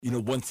You know,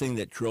 one thing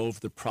that drove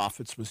the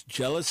prophets was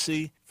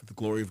jealousy for the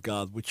glory of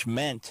God, which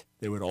meant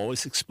they would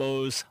always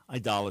expose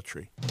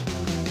idolatry.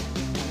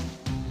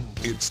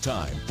 It's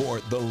time for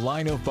The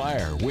Line of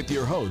Fire with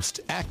your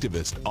host,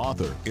 activist,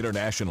 author,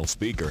 international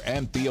speaker,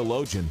 and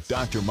theologian,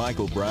 Dr.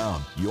 Michael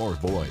Brown, your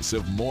voice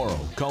of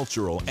moral,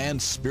 cultural,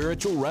 and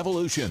spiritual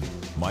revolution.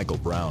 Michael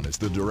Brown is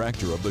the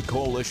director of the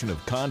Coalition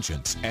of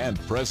Conscience and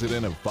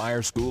president of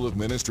Fire School of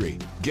Ministry.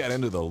 Get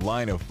into The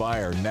Line of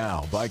Fire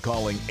now by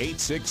calling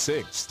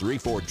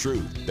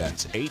 866-34-TRUTH.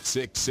 That's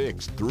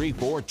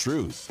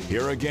 866-34-TRUTH.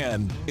 Here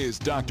again is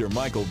Dr.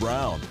 Michael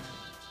Brown.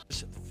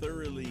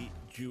 Thoroughly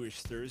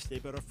Jewish Thursday,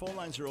 but our phone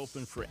lines are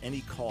open for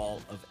any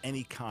call of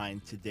any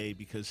kind today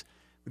because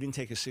we didn't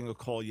take a single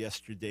call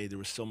yesterday. There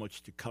was so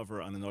much to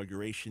cover on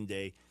Inauguration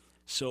Day.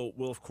 So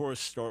we'll, of course,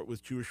 start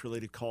with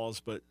Jewish-related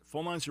calls, but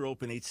phone lines are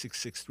open,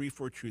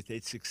 866-34-TRUTH,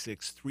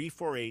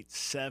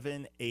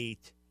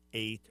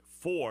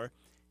 866-348-7884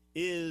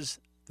 is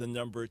the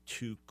number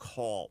to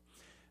call.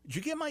 Did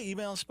you get my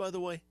emails, by the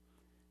way?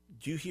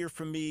 Do you hear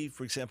from me,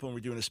 for example, when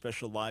we're doing a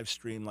special live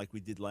stream like we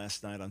did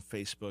last night on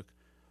Facebook?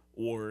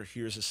 Or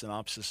here's a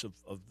synopsis of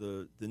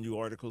the new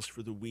articles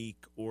for the week,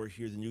 or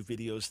here the new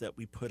videos that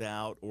we put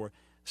out, or a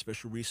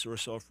special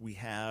resource offer we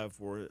have,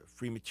 or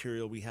free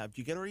material we have.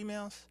 Do you get our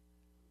emails?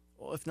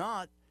 Well, if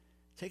not,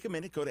 take a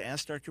minute, go to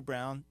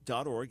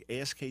AskDrBrown.org,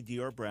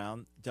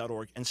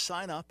 AskDrBrown.org, and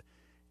sign up,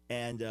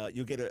 and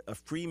you'll get a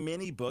free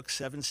mini book,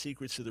 7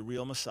 Secrets of the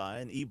Real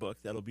Messiah, an ebook.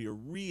 That'll be a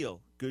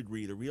real good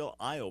read, a real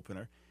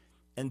eye-opener.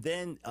 And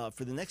then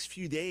for the next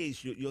few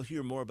days, you'll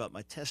hear more about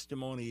my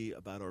testimony,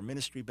 about our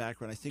ministry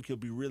background. I think you'll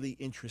be really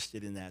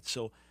interested in that.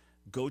 So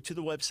go to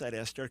the website,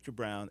 Ask Dr.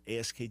 Brown,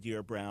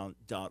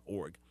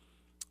 askdrbrown.org.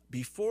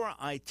 Before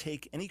I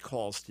take any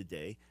calls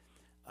today,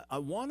 I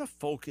want to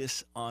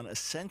focus on a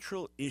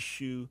central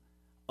issue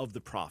of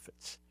the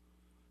prophets.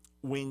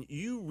 When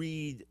you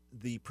read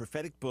the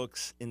prophetic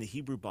books in the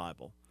Hebrew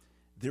Bible,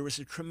 there is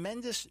a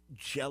tremendous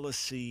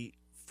jealousy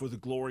for the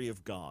glory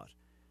of God.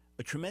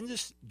 A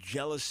tremendous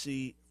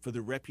jealousy for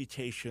the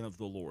reputation of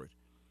the Lord,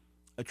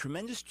 a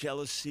tremendous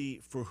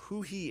jealousy for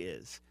who he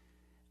is,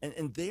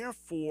 and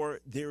therefore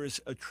there is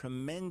a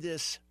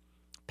tremendous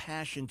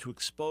passion to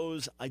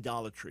expose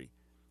idolatry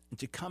and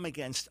to come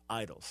against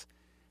idols.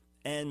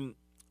 And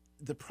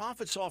the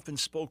prophets often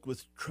spoke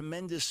with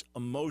tremendous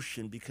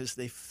emotion because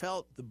they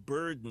felt the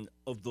burden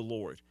of the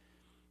Lord.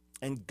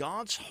 And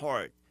God's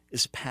heart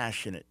is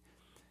passionate.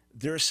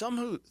 There are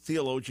some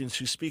theologians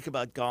who speak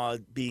about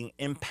God being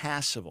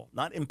impassible,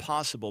 not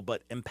impossible,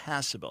 but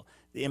impassible,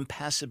 the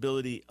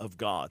impassibility of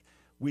God,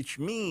 which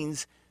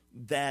means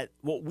that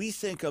what we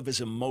think of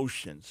as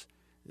emotions,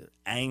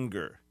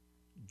 anger,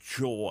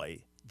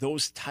 joy,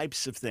 those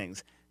types of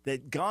things,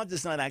 that God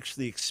does not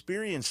actually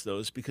experience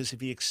those, because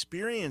if he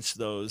experienced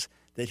those,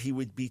 that he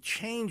would be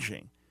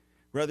changing.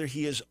 Rather,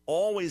 he is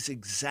always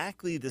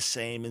exactly the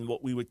same in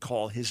what we would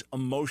call his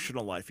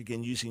emotional life,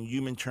 again, using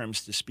human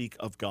terms to speak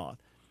of God.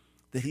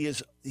 That he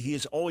is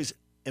always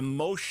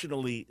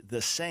emotionally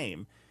the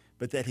same,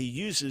 but that he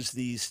uses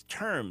these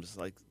terms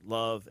like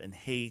love and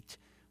hate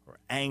or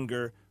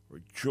anger or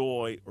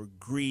joy or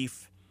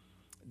grief,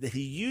 that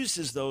he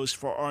uses those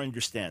for our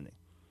understanding.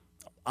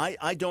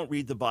 I don't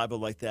read the Bible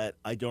like that.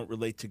 I don't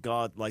relate to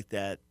God like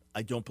that.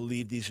 I don't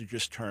believe these are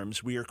just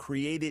terms. We are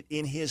created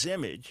in his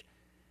image,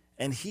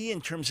 and he,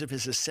 in terms of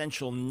his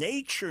essential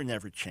nature,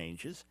 never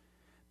changes.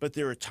 But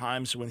there are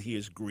times when he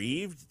is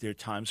grieved. There are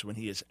times when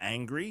he is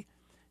angry.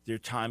 There are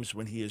times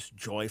when he is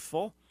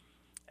joyful,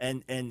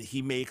 and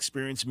he may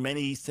experience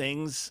many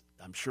things,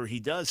 I'm sure he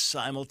does,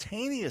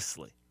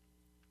 simultaneously.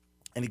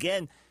 And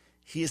again,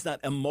 he is not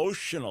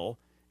emotional.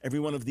 Every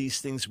one of these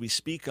things we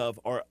speak of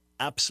are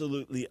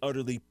absolutely,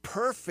 utterly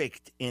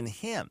perfect in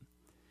him.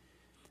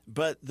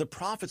 But the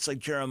prophets like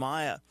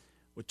Jeremiah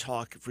would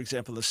talk, for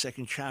example, in the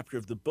 2nd chapter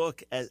of the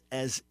book,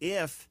 as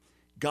if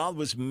God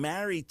was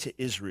married to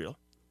Israel,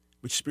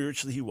 which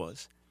spiritually he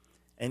was,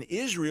 and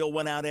Israel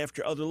went out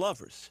after other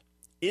lovers.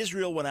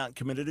 Israel went out and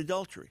committed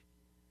adultery.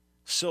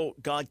 So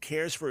God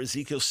cares for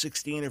Ezekiel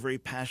 16, a very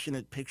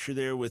passionate picture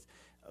there with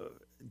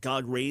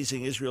God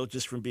raising Israel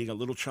just from being a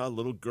little child,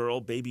 little girl,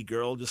 baby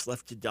girl, just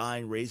left to die,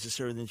 and raises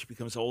her, and then she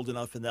becomes old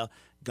enough, and now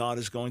God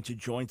is going to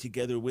join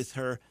together with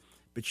her,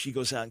 but she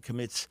goes out and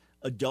commits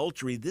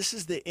adultery. This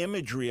is the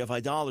imagery of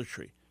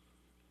idolatry.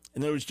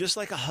 In other words, just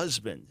like a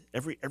husband,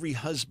 every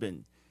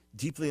husband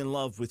deeply in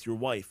love with your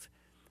wife,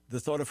 the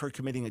thought of her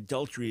committing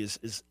adultery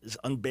is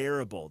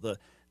unbearable.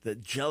 The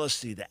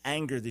jealousy, the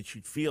anger that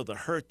you'd feel, the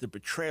hurt, the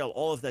betrayal,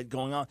 all of that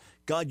going on.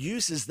 God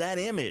uses that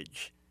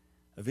image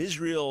of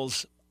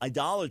Israel's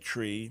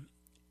idolatry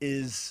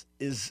is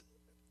an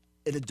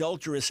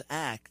adulterous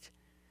act,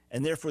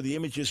 and therefore the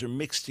images are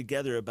mixed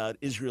together about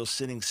Israel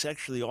sinning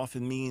sexually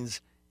often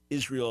means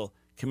Israel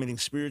committing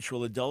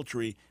spiritual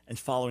adultery and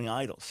following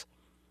idols.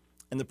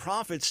 And the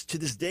prophets, to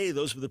this day,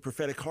 those with the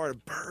prophetic heart, are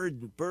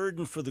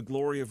burdened for the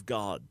glory of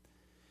God,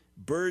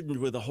 burdened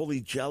with a holy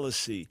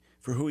jealousy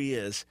for who he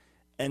is.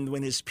 And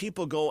when his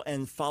people go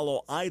and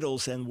follow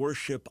idols and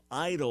worship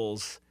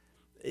idols,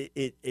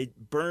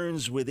 it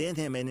burns within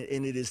him, and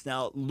it is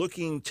now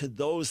looking to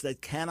those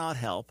that cannot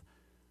help,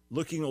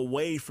 looking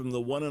away from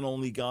the one and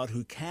only God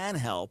who can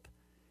help,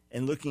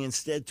 and looking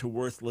instead to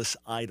worthless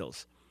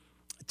idols.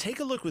 Take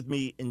a look with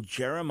me in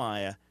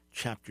Jeremiah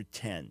chapter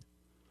 10.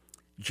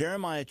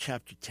 Jeremiah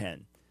chapter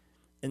 10.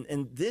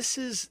 And this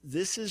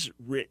is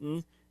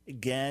written,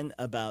 again,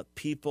 about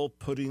people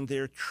putting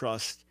their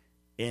trust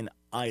in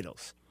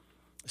idols.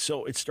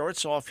 So it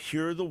starts off,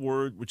 "Hear the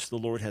word which the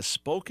Lord has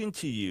spoken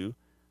to you,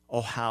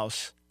 O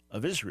house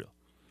of Israel."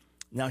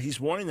 Now he's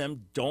warning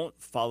them, don't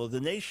follow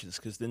the nations,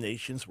 because the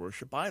nations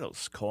worship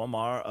idols. Ko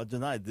amar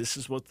Adonai. This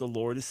is what the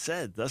Lord has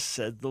said. Thus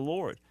said the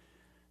Lord.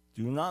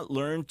 Do not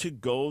learn to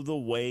go the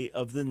way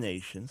of the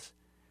nations,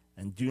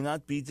 and do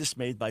not be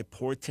dismayed by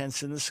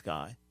portents in the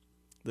sky.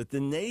 Let the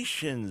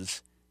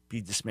nations be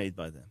dismayed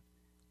by them.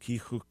 Ki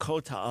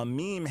chukot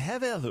ha'amim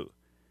hevelu.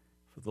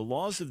 For the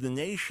laws of the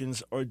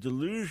nations are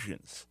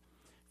delusions.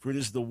 For it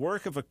is the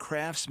work of a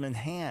craftsman's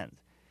hand.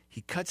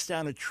 He cuts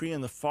down a tree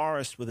in the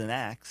forest with an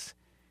axe.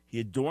 He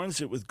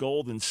adorns it with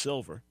gold and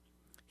silver.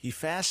 He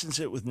fastens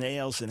it with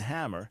nails and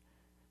hammer,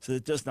 so that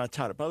it does not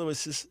totter. By the way,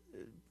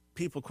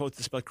 people quote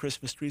this about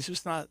Christmas trees.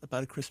 It's not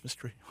about a Christmas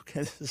tree. Okay,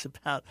 this is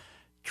about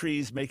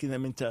trees,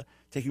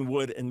 taking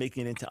wood and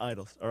making it into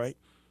idols. All right.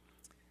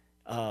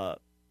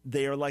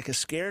 They are like a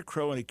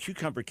scarecrow in a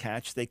cucumber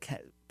patch. They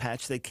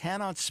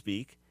cannot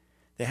speak.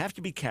 They have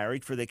to be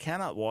carried, for they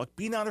cannot walk.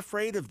 Be not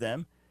afraid of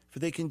them, for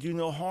they can do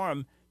no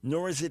harm,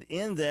 nor is it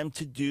in them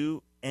to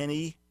do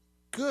any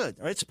good.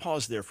 All right, let's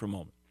pause there for a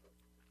moment.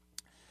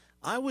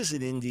 I was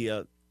in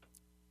India,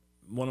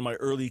 one of my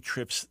early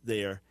trips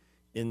there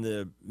in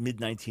the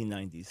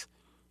mid-1990s,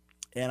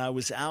 and I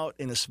was out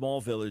in a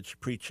small village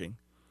preaching,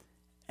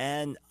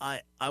 and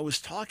I was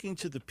talking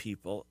to the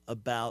people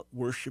about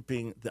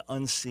worshiping the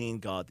unseen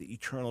God, the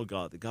eternal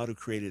God, the God who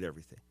created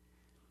everything.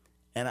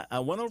 And I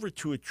went over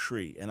to a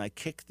tree, and I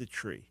kicked the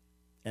tree,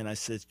 and I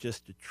said, it's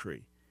just a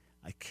tree.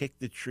 I kicked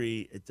the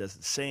tree. It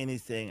doesn't say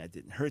anything. I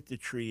didn't hurt the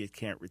tree. It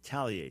can't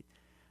retaliate.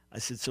 I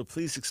said, so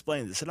please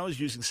explain this. And I was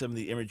using some of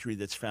the imagery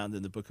that's found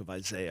in the book of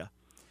Isaiah.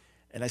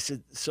 And I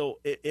said, so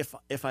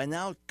if I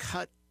now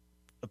cut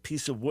a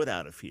piece of wood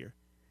out of here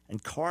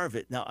and carve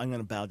it, now I'm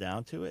going to bow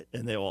down to it?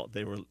 And they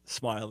were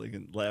smiling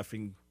and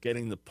laughing,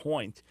 getting the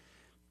point.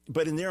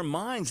 But in their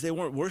minds, they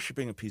weren't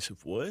worshiping a piece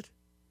of wood.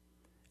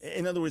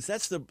 In other words,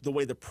 that's the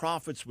way the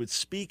prophets would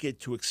speak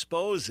it to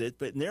expose it.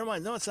 But in their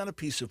mind, no, it's not a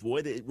piece of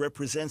wood. It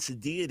represents a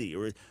deity,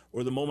 or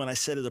the moment I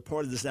set it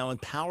apart, it is now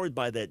empowered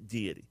by that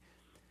deity.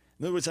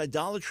 In other words,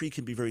 idolatry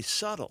can be very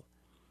subtle.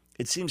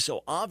 It seems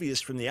so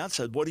obvious from the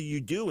outside. What are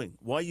you doing?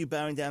 Why are you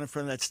bowing down in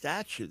front of that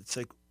statue? It's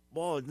like,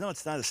 well, no,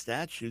 it's not a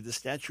statue. The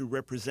statue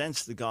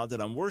represents the God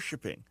that I'm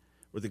worshiping,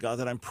 or the God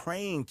that I'm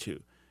praying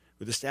to.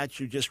 Or the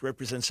statue just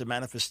represents a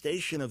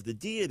manifestation of the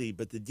deity,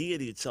 but the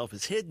deity itself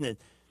is hidden.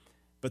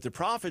 But the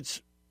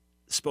prophets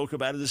spoke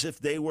about it as if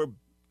they were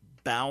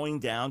bowing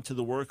down to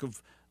the work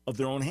of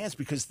their own hands,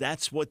 because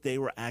that's what they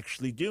were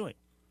actually doing.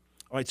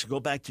 All right, so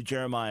go back to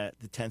Jeremiah,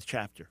 the 10th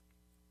chapter.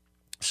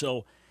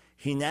 So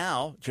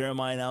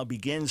Jeremiah now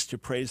begins to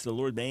praise the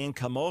Lord. Me'en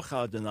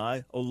kamocha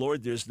Adonai, O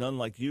Lord, there's none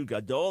like you.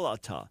 Gadol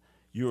ata,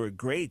 you are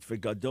great.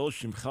 V'gadol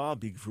shimcha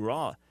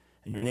b'gvura,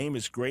 and your name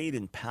is great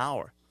in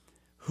power.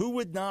 Who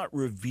would not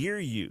revere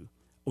you,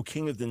 O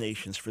King of the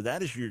nations? For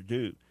that is your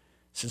due.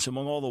 Since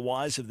among all the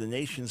wise of the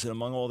nations and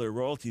among all their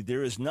royalty,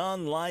 there is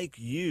none like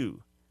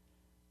you.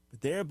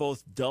 But they are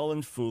both dull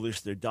and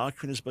foolish. Their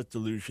doctrine is but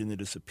delusion. It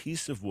is a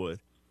piece of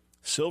wood,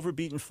 silver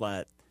beaten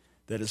flat,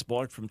 that is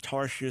bought from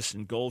Tarshish,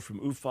 and gold from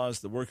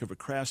Uphaz, the work of a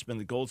craftsman,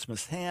 the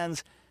goldsmith's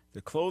hands.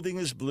 Their clothing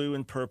is blue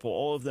and purple.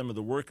 All of them are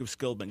the work of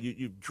skilled men.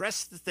 You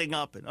dress the thing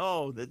up, and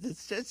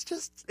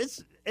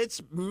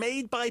it's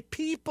made by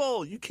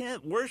people. You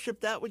can't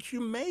worship that which you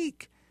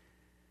make.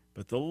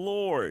 But the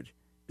Lord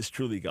is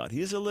truly God.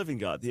 He is a living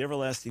God, the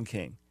everlasting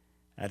King.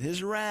 At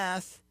his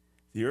wrath,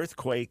 the earth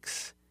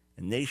quakes,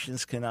 and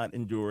nations cannot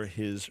endure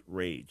his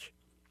rage.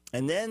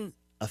 And then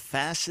a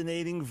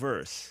fascinating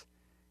verse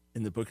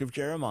in the book of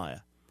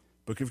Jeremiah.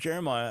 Book of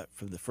Jeremiah,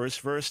 from the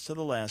first verse to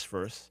the last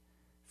verse,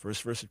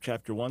 first verse of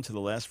chapter 1 to the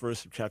last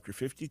verse of chapter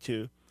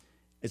 52,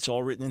 it's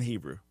all written in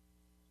Hebrew,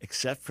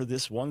 except for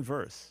this one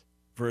verse,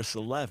 verse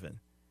 11,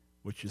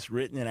 which is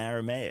written in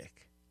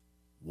Aramaic.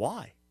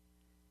 Why?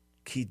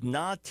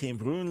 Kidna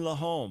timbrun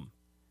lahom,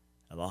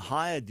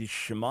 elahaya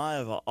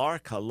dishemaya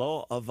va'arka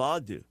lo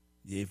avadu,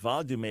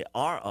 yevadu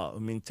me'ara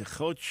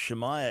umintechot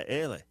shemaya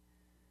ele.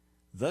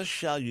 Thus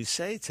shall you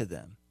say to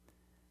them,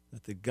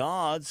 that the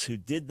gods who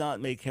did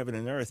not make heaven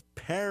and earth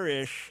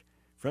perish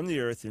from the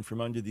earth and from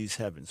under these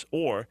heavens.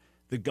 Or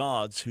the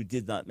gods who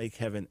did not make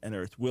heaven and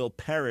earth will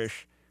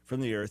perish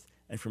from the earth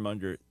and from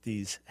under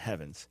these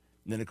heavens.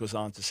 And then it goes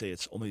on to say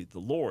it's only the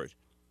Lord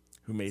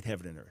who made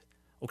heaven and earth.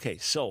 Okay,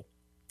 so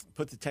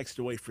put the text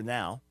away for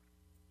now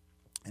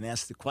and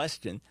ask the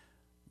question,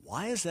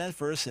 why is that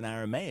verse in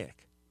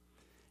Aramaic?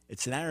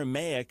 It's in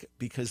Aramaic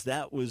because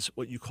that was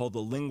what you call the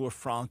lingua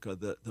franca,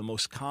 the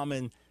most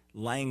common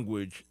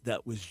language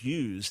that was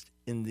used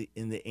in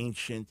the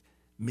ancient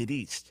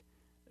Mideast.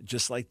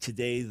 Just like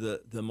today,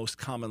 the most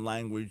common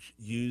language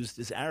used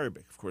is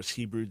Arabic. Of course,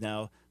 Hebrew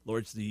now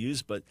largely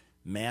used, but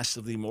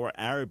massively more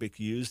Arabic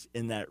used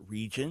in that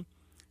region.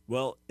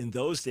 Well, in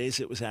those days,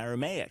 it was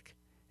Aramaic.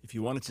 If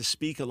you wanted to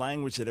speak a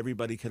language that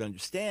everybody could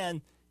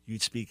understand,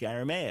 you'd speak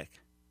Aramaic.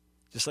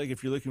 Just like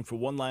if you're looking for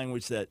one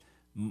language that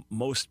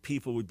most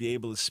people would be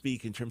able to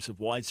speak in terms of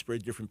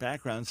widespread different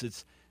backgrounds,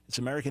 it's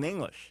American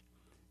English.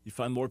 You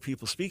find more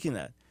people speaking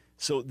that.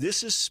 So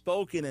this is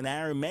spoken in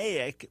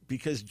Aramaic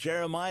because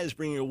Jeremiah is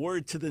bringing a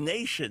word to the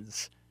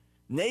nations.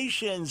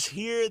 Nations,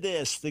 hear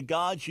this. The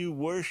gods you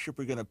worship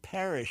are going to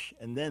perish.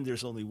 And then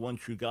there's only one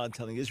true God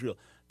telling Israel,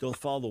 don't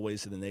follow the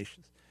ways of the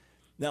nations.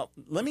 Now,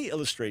 let me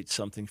illustrate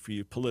something for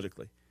you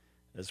politically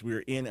as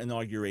we're in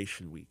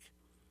Inauguration Week.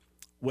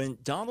 When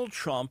Donald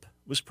Trump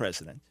was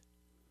president,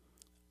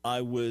 I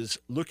was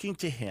looking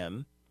to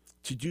him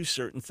to do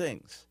certain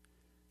things.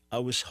 I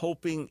was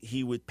hoping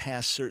he would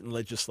pass certain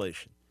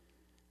legislation.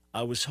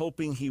 I was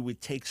hoping he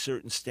would take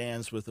certain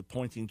stands with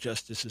appointing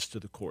justices to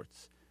the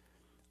courts.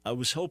 I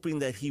was hoping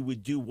that he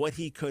would do what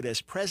he could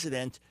as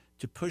president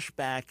to push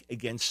back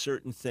against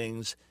certain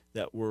things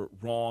that were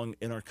wrong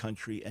in our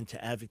country and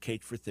to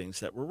advocate for things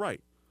that were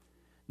right.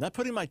 Not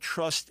putting my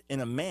trust in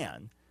a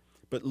man,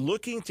 but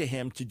looking to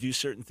him to do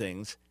certain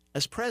things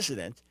as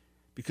president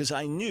because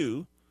I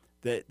knew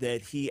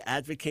that he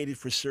advocated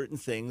for certain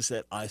things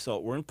that I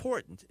thought were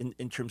important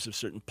in terms of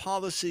certain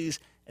policies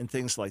and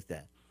things like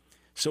that.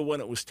 So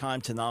when it was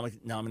time to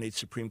nominate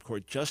Supreme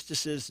Court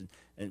justices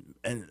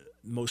and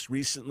most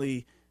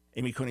recently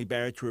Amy Coney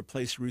Barrett to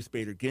replace Ruth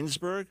Bader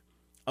Ginsburg,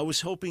 I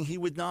was hoping he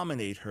would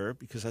nominate her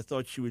because I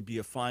thought she would be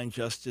a fine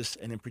justice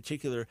and in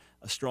particular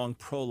a strong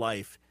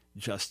pro-life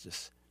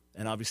justice.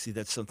 And obviously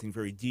that's something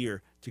very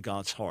dear to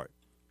God's heart.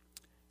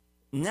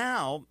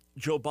 Now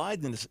Joe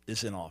Biden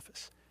is in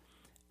office.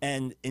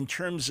 And in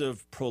terms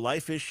of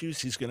pro-life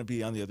issues, he's going to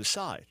be on the other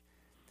side.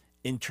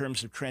 In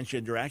terms of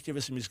transgender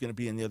activism, he's going to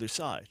be on the other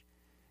side.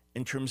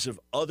 In terms of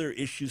other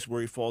issues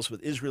where he falls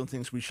with Israel and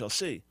things we shall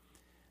see.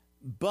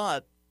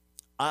 But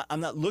I'm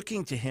not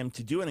looking to him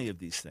to do any of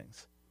these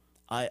things.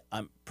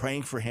 I'm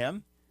praying for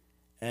him,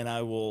 and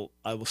I will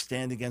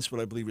stand against what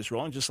I believe is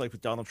wrong, just like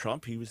with Donald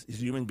Trump. He's a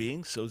human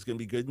being, so it's going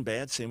to be good and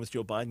bad. Same with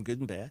Joe Biden, good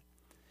and bad.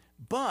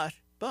 But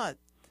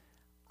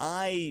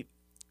I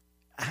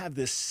have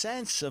this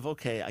sense of,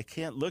 okay, I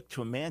can't look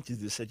to a man to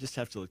do this. I just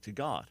have to look to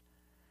God.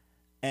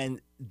 And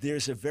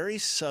there's a very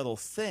subtle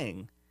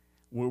thing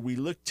where we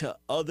look to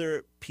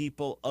other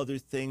people, other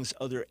things,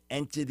 other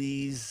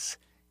entities,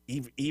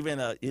 even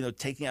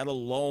taking out a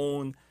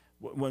loan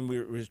when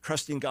we're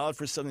trusting God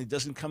for something that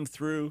doesn't come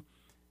through.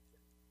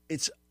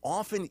 It's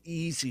often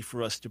easy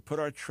for us to put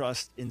our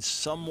trust in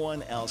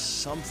someone else,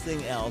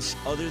 something else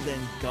other than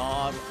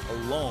God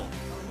alone.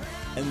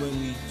 And when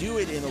we do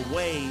it in a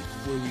way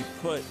where we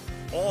put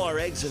all our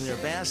eggs in their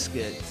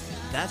basket,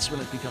 that's when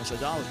it becomes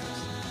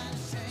idolatrous.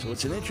 So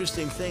it's an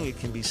interesting thing. It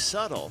can be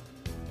subtle,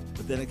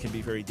 but then it can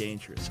be very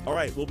dangerous. All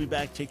right, we'll be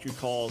back. Take your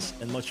calls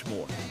and much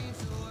more.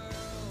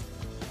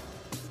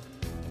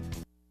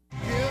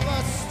 Give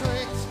us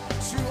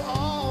strength to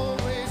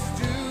always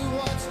do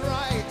what's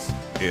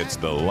right. It's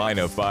The Line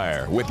of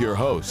Fire with your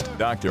host,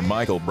 Dr.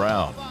 Michael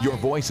Brown, your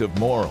voice of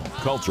moral,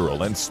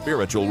 cultural, and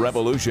spiritual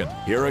revolution.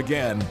 Here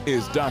again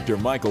is Dr.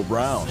 Michael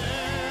Brown.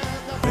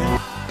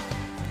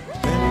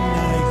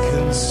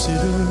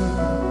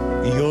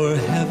 Consider your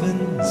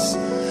heavens,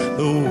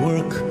 the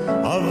work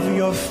of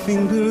your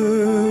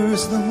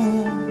fingers, the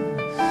moon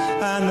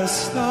and the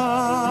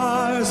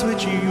stars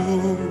which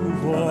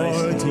you've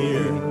ordained.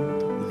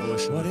 The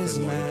voice of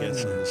the Lord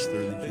gets on this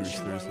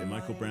Thursday.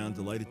 Michael Brown,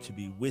 delighted to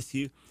be with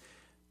you.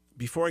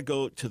 Before I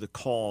go to the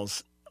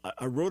calls,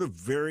 I wrote a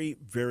very,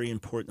 very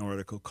important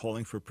article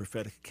calling for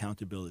prophetic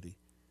accountability.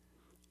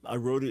 I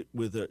wrote it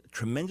with a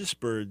tremendous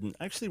burden.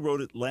 I actually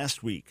wrote it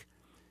last week,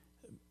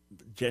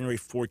 January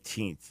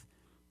 14th.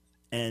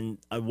 And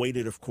I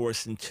waited, of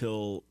course,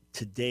 until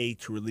today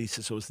to release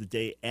it. So it was the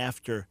day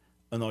after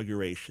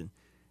inauguration.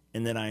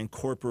 And then I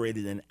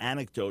incorporated an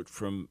anecdote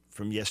from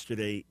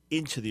yesterday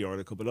into the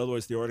article. But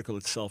otherwise, the article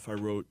itself I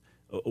wrote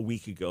a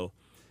week ago.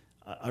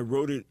 I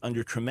wrote it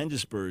under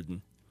tremendous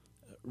burden,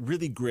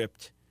 really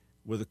gripped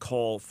with a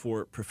call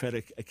for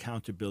prophetic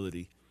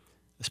accountability,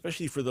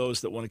 especially for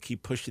those that want to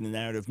keep pushing the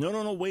narrative.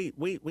 No, wait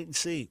and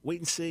see. Wait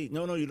and see.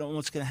 No, you don't know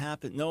what's going to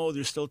happen. No,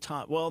 there's still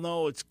time. Well,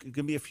 no, it's going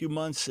to be a few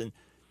months. And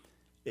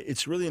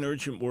it's really an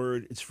urgent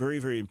word. It's very,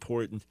 very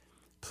important.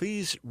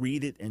 Please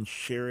read it and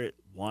share it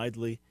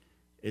widely.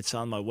 It's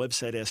on my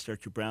website,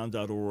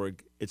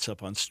 AskDrBrown.org. It's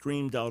up on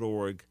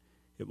Stream.org.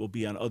 It will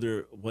be on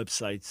other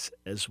websites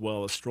as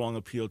well. A strong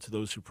appeal to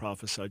those who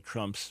prophesied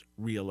Trump's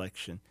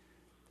reelection.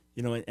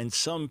 And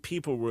some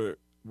people were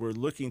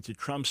looking to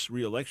Trump's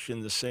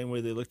reelection the same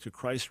way they look to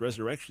Christ's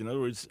resurrection. In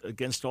other words,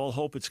 against all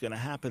hope, it's going to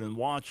happen, and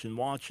watch.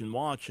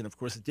 And of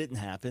course, it didn't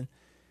happen.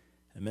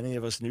 And many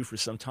of us knew for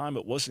some time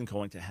it wasn't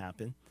going to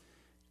happen.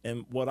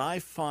 And what I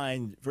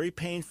find very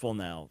painful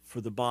now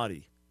for the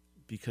body,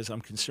 because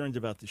I'm concerned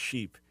about the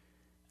sheep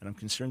and I'm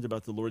concerned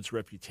about the Lord's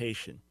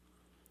reputation.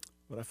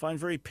 What I find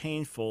very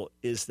painful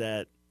is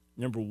that,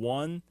 number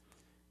one,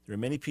 there are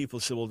many people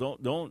who say, well,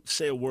 don't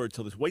say a word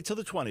wait till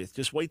the 20th.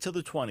 Just wait till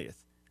the 20th,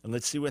 and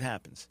let's see what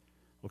happens.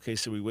 Okay,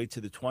 so we wait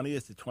till the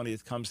 20th. The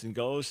 20th comes and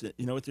goes.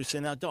 You know what they're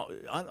saying now?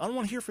 I don't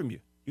want to hear from you.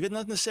 You got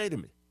nothing to say to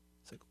me.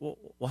 It's like,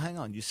 well, hang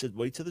on. You said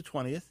wait till the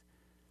 20th,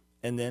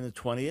 and then the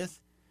 20th,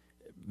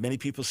 many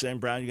people saying,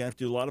 Brown, you're going to have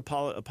to do a lot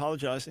of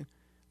apologizing.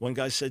 One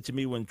guy said to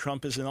me, when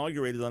Trump is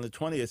inaugurated on the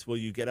 20th, will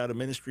you get out of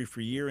ministry for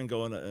a year and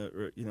go on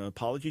an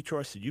apology tour?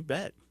 I said, you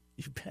bet.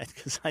 You bet,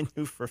 because I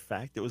knew for a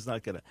fact it was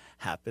not going to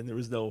happen. There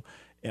was no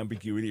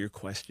ambiguity or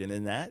question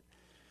in that.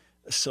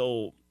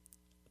 So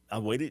I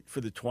waited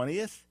for the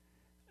 20th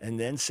and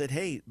then said,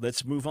 hey,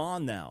 let's move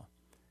on now.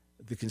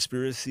 The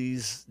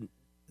conspiracies,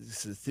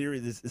 this is a theory,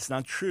 it's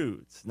not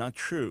true. It's not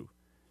true.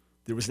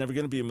 There was never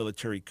going to be a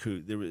military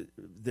coup.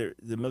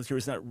 The military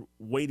was not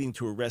waiting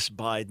to arrest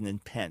Biden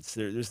and Pence.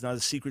 There's not a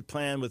secret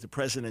plan with the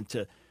president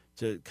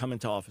to come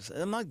into office.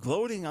 And I'm not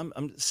gloating.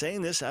 I'm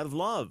saying this out of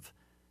love.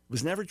 It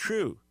was never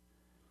true.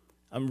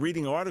 I'm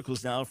reading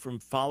articles now from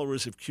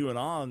followers of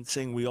QAnon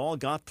saying we all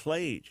got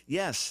played.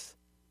 Yes.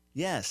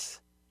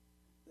 The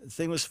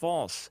thing was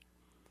false.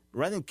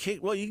 Rather than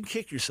you can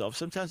kick yourself.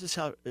 Sometimes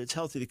it's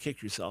healthy to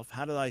kick yourself.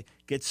 How did I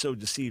get so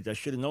deceived? I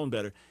should have known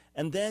better.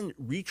 And then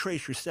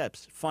retrace your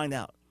steps. Find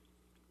out.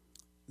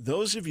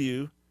 Those of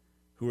you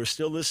who are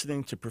still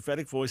listening to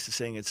prophetic voices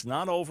saying it's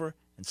not over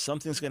and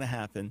something's going to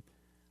happen,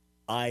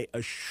 I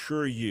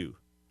assure you,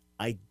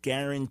 I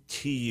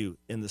guarantee you,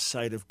 in the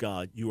sight of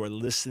God, you are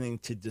listening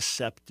to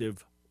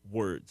deceptive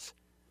words.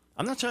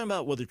 I'm not talking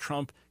about whether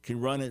Trump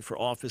can run it for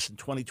office in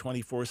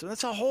 2024. So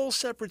that's a whole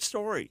separate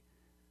story.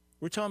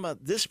 We're talking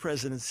about this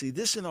presidency,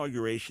 this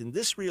inauguration,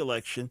 this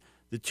reelection,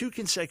 the 2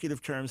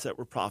 consecutive terms that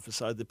were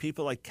prophesied, the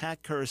people like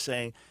Kat Kerr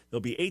saying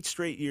there'll be 8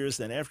 straight years,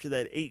 then after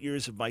that, 8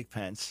 years of Mike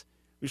Pence.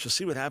 We shall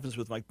see what happens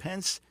with Mike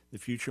Pence in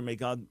the future. May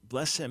God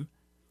bless him.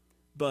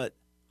 But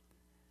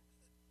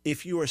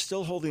if you are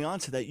still holding on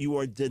to that, you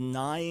are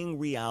denying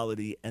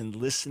reality and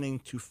listening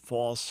to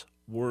false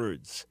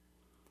words.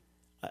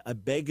 I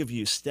beg of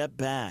you, step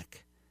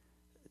back.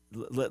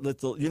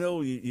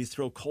 You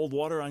throw cold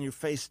water on your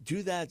face.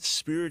 Do that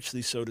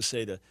spiritually, so to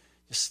say, to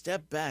just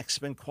step back,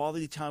 spend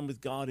quality time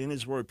with God in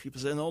His Word. People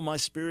say, "No, my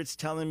spirit's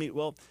telling me."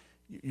 Well,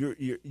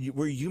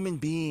 we're human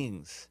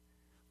beings.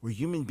 We're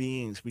human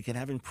beings. We can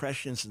have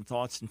impressions and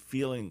thoughts and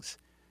feelings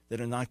that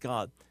are not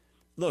God.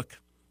 Look.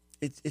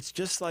 It's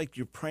just like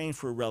you're praying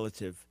for a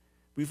relative.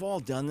 We've all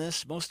done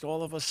this. Most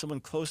all of us, someone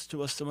close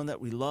to us, someone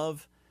that we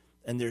love,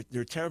 and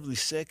they're terribly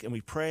sick, and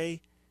we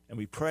pray, and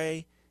we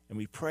pray, and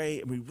we pray,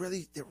 and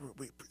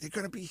they're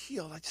going to be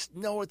healed. I just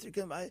know it. They're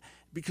going to,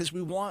 because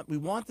we want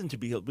them to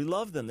be healed. We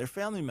love them. They're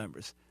family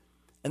members.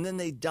 And then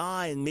they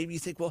die, and maybe you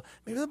think, well,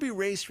 maybe they'll be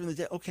raised from the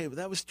dead. Okay, but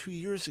that was 2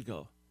 years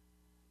ago.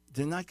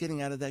 They're not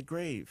getting out of that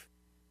grave.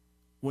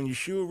 When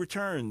Yeshua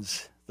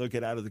returns, they'll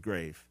get out of the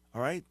grave.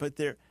 All right? But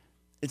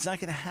it's not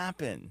going to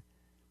happen.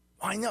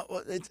 I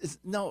know.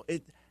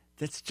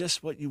 That's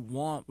just what you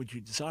want, what you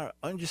desire.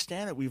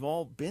 Understand it. We've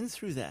all been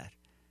through that.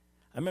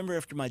 I remember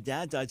after my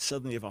dad died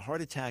suddenly of a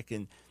heart attack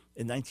in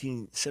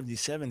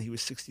 1977, he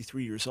was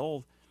 63 years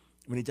old.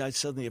 When he died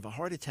suddenly of a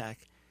heart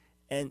attack,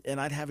 and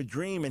I'd have a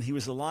dream, and he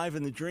was alive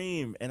in the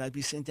dream, and I'd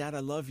be saying, Dad,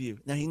 I love you.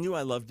 Now, he knew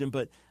I loved him,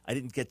 but I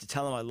didn't get to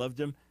tell him I loved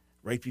him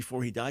right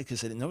before he died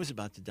because I didn't know he was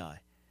about to die.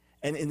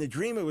 And in the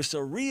dream, it was so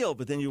real,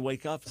 but then you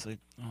wake up, it's like,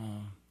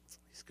 oh,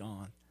 he's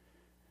gone.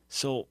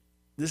 So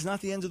this is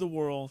not the end of the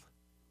world.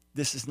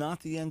 This is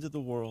not the end of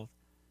the world.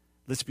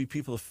 Let's be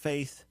people of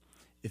faith.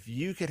 If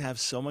you could have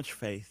so much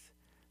faith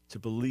to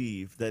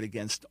believe that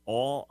against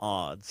all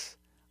odds,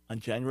 on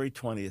January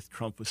 20th,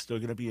 Trump was still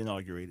going to be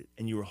inaugurated,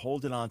 and you were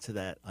holding on to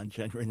that on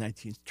January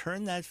 19th,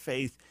 turn that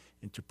faith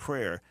into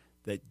prayer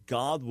that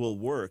God will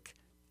work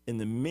in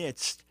the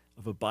midst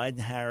of a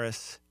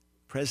Biden-Harris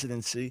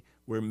presidency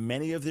where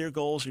many of their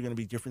goals are going to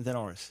be different than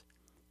ours,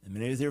 and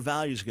many of their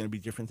values are going to be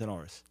different than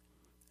ours.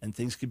 And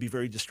things could be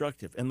very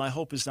destructive. And my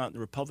hope is not in the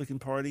Republican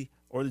Party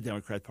or the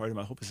Democrat Party.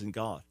 My hope is in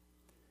God.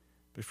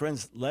 But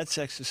friends, let's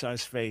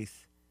exercise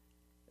faith.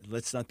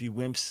 Let's not be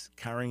wimps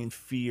carrying in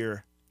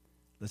fear.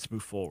 Let's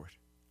move forward.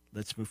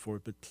 Let's move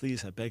forward. But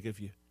please, I beg of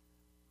you,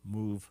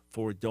 move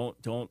forward.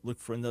 Don't look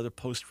for another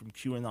post from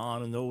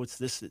QAnon and no, it's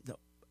this. No.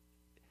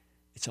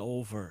 It's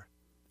over.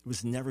 It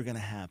was never going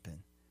to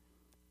happen.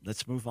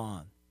 Let's move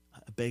on. I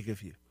beg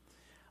of you.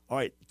 All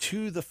right,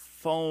 to the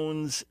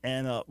phones,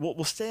 and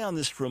we'll stay on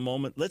this for a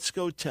moment. Let's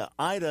go to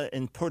Ida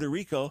in Puerto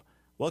Rico.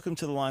 Welcome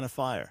to the Line of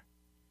Fire.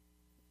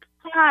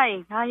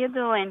 Hi, how you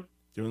doing?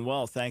 Doing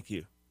well, thank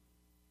you.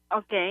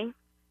 Okay.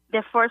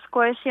 The first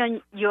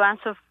question you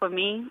answered for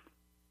me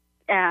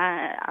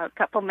a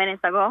couple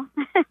minutes ago.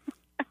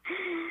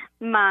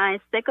 My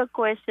second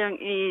question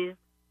is,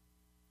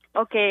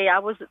 okay, I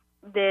was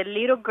the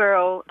little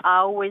girl. I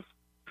always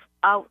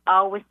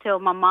tell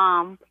my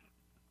mom,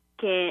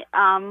 okay,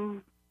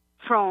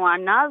 from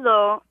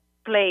another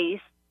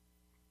place.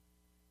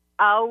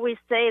 I always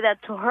say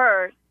that to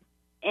her,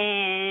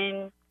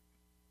 and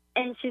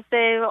she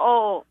said,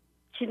 "Oh,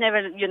 she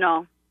never,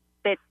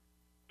 but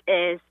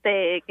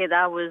say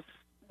that was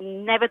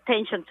never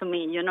attention to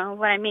me. You know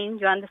what I mean?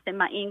 You understand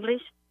my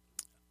English?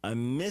 I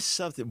missed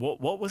something.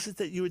 What was it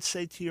that you would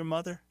say to your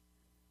mother?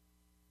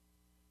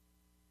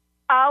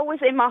 Always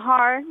in my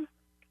heart,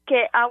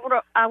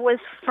 I was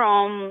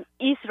from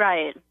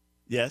Israel.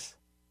 Yes.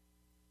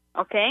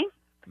 Okay.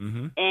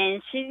 Mm-hmm.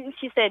 And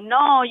she said,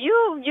 "No,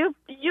 you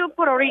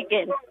Puerto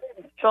Rican.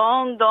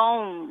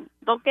 Don't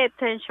get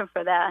attention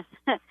for that."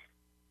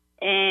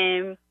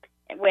 And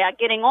we are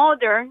getting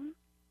older.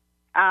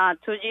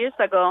 2 years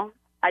ago,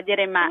 I did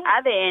my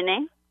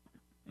ADN,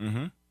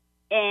 Mm-hmm.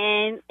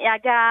 and I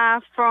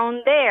got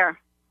from there,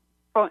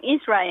 from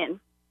Israel.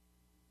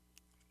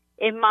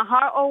 And my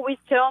heart always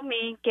tell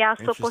me that I'm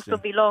supposed to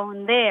Interesting.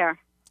 belong there.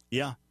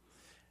 Yeah.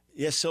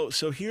 Yeah.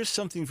 So here's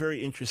something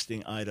very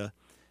interesting, Ida.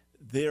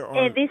 There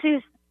are. And this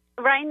is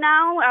right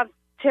now. I'll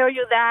tell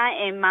you that,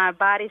 and my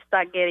body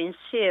start getting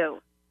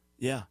chilled.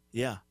 Yeah.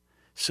 Yeah.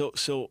 So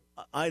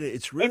Ida,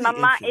 it's really And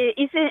my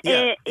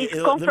interesting. it's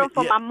let come me-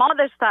 from yeah. my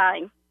mother's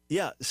side.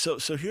 Yeah. So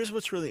here's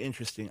what's really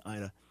interesting,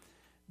 Ida,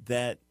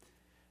 that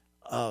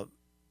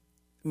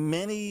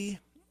many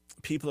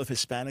people of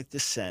Hispanic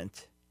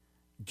descent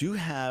do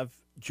have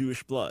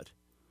Jewish blood.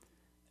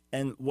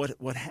 And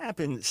what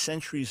happened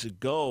centuries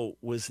ago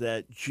was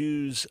that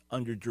Jews,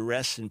 under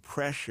duress and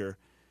pressure,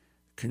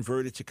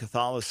 converted to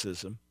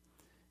Catholicism.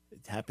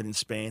 It happened in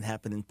Spain,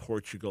 happened in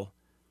Portugal,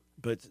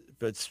 but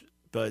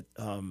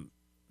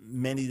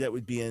many that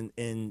would be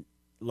in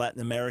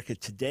Latin America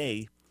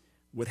today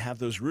would have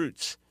those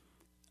roots.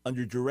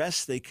 Under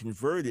duress, they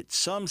converted.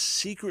 Some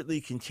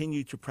secretly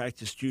continued to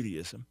practice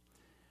Judaism.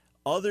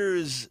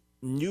 Others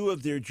knew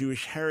of their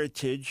Jewish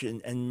heritage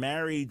and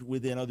married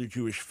within other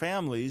Jewish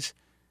families,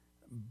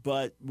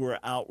 but were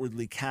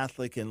outwardly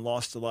Catholic and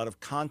lost a lot of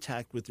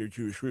contact with their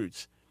Jewish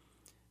roots.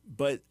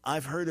 But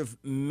I've heard of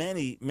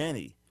many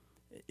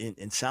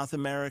in South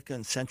America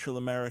and Central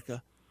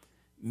America,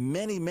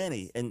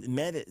 many, and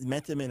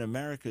met them in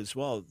America as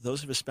well,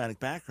 those of Hispanic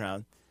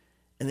background,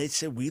 and they'd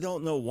say, we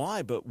don't know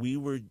why, but we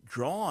were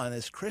drawn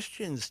as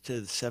Christians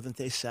to the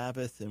Seventh-day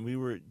Sabbath, and we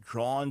were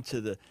drawn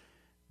to the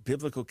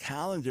biblical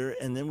calendar,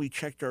 and then we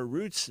checked our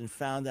roots and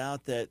found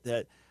out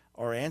that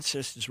our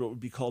ancestors were what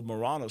would be called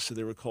Moranos, so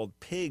they were called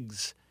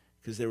pigs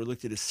because they were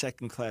looked at as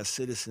second-class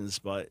citizens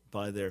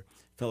by their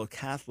fellow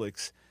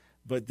Catholics,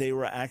 but they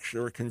were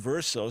actually, or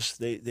conversos,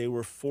 they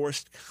were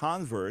forced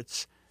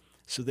converts,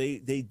 so they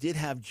did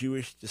have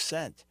Jewish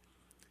descent.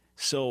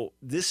 So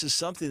this is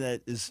something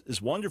that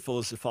is wonderful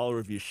as a follower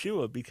of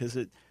Yeshua because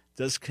it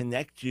does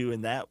connect you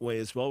in that way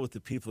as well with the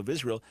people of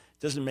Israel.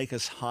 It doesn't make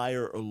us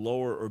higher or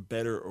lower or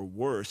better or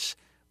worse.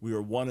 We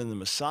are one in the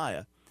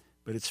Messiah.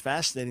 But it's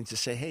fascinating to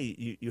say,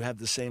 hey, you have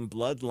the same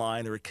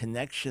bloodline or a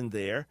connection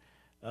there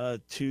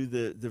to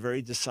the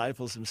very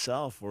disciples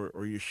himself or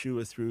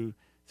Yeshua through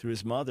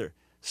his mother.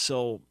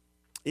 So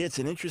it's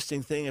an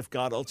interesting thing. If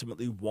God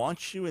ultimately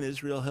wants you in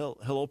Israel, he'll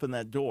open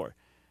that door.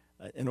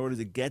 In order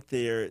to get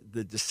there,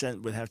 the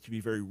descent would have to be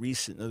very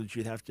recent. In other words,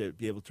 you'd have to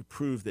be able to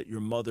prove that your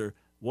mother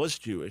was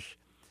Jewish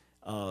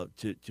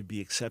to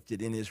be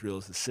accepted in Israel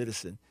as a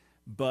citizen.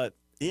 But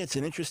yeah, it's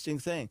an interesting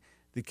thing.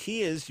 The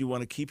key is you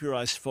want to keep your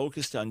eyes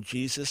focused on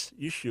Jesus,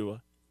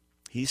 Yeshua.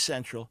 He's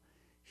central.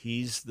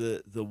 He's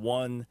the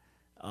one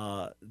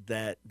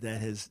that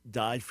has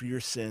died for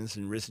your sins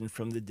and risen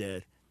from the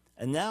dead.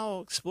 And now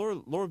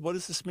explore, Lord, what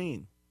does this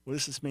mean? What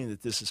does this mean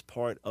that this is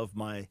part of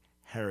my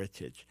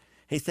heritage?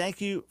 Hey,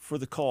 thank you for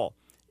the call.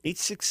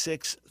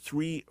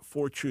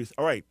 866-34-TRUTH.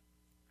 All right,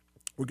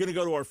 we're going to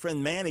go to our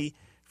friend Manny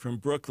from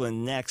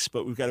Brooklyn next,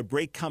 but we've got a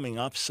break coming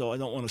up, so I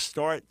don't want to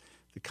start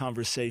the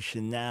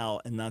conversation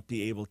now and not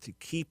be able to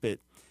keep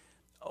it.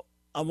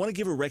 I want to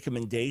give a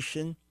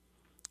recommendation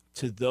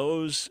to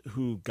those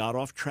who got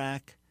off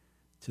track,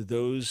 to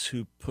those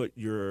who put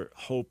your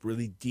hope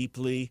really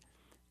deeply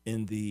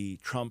in the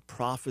Trump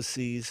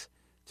prophecies,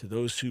 to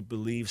those who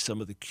believe some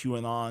of the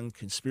QAnon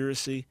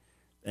conspiracy,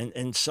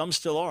 and some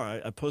still are.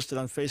 I posted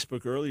on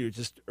Facebook earlier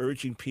just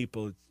urging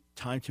people, it's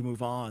time to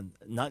move on,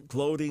 not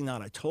gloating,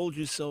 not I told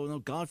you so, no,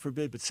 God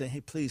forbid, but saying,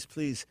 hey, please,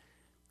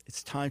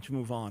 it's time to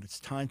move on. It's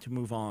time to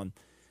move on.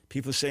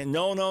 People are saying,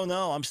 no,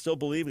 I'm still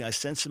believing. I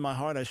sense in my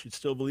heart I should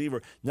still believe.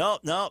 Or, no,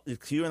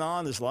 it's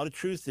QAnon. There's a lot of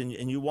truth, and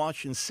you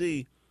watch and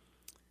see.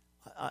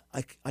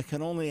 I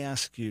can only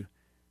ask you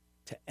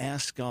to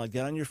ask God,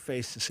 get on your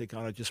face and say,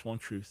 God, I just want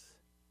truth.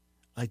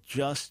 I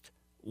just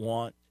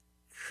want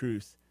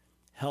truth.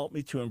 Help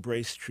me to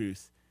embrace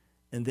truth.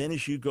 And then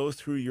as you go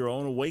through your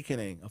own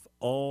awakening of,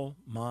 oh,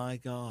 my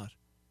God,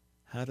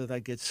 how did I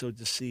get so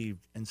deceived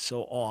and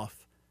so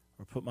off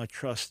or put my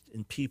trust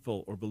in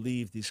people or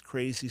believe these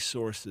crazy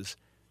sources?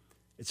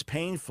 It's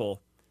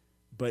painful,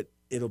 but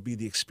it'll be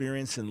the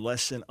experience and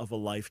lesson of a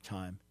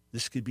lifetime.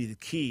 This could be the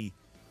key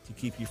to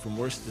keep you from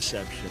worse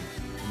deception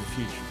in the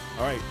future.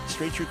 All right,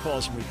 straight to your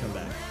calls when we come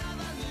back.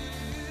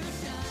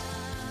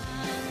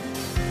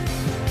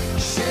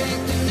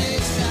 Shake the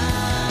nation,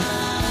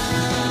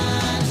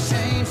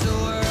 change the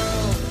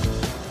world.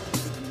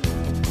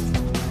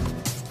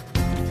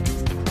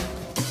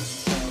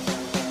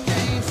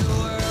 Change the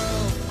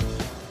world.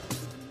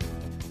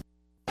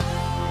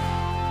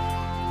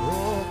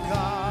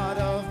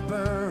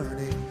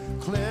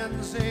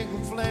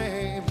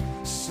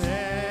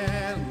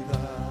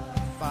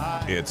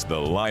 It's The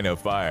Line of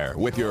Fire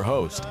with your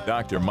host,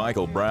 Dr.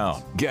 Michael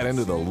Brown. Get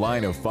into the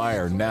Line of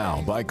Fire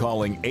now by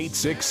calling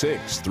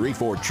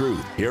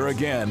 866-34-TRUTH. Here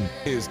again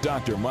is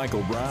Dr.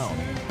 Michael Brown.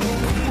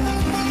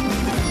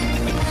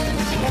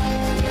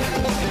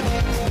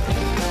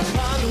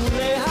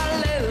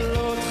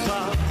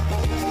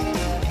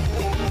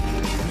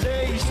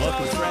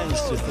 Welcome,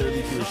 friends, to 30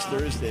 Years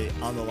Thursday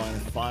on The Line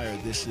of Fire.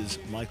 This is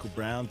Michael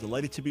Brown.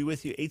 Delighted to be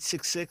with you.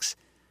 866-34-TRUTH.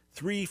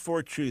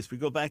 We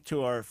go back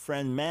to our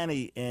friend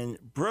Manny in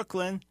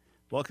Brooklyn.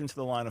 Welcome to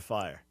The Line of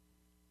Fire.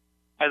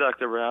 Hi,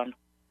 Dr. Brown.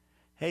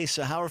 Hey,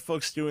 so how are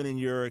folks doing in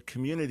your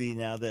community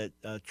now that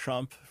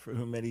Trump, for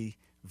whom many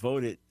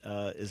voted,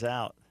 is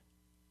out?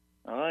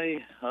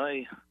 Hi.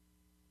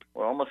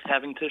 We're almost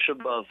having Tisha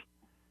B'Av.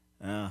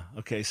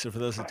 Okay, so for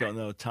those that don't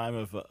know, time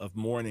of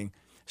mourning.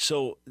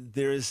 So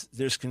there's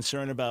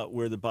concern about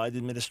where the Biden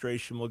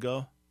administration will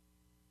go?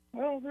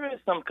 Well, there is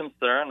some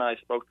concern. I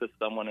spoke to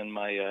someone in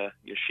my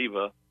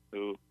yeshiva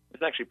who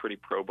is actually pretty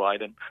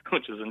pro-Biden,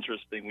 which is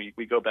interesting.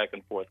 We go back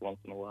and forth once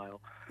in a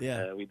while.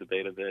 Yeah. We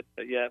debate a bit.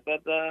 But it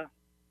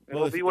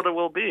Well, will be what it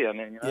will be. I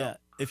mean, Yeah.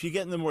 If you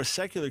get in the more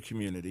secular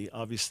community,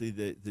 obviously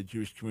the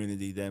Jewish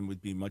community then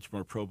would be much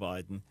more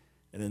pro-Biden,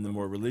 and in the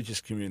more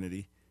religious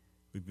community,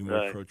 we'd be more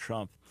Right.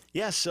 pro-Trump.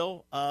 Yeah,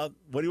 so what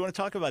do you want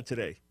to talk about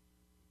today?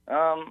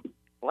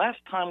 Last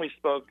time we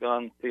spoke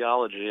on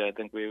theology, I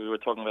think we were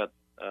talking about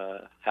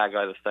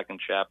Haggai, the second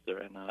chapter,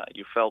 and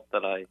you felt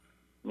that I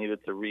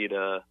needed to read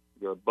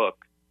your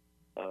book,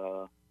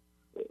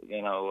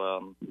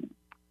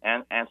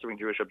 Answering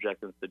Jewish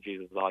Objections to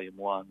Jesus, Volume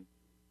 1,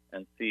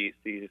 and see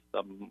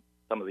some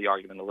of the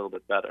argument a little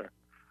bit better.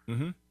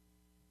 Mm-hmm.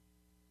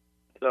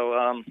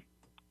 So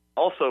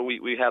also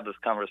we had this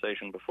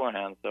conversation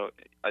beforehand, so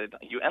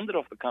you ended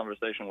off the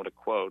conversation with a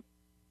quote.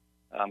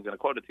 I'm going to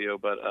quote it to you,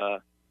 but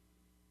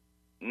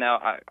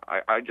now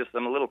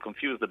I'm a little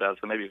confused about it,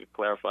 so maybe you could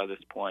clarify this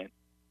point.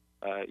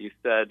 You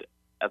said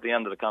at the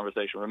end of the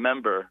conversation,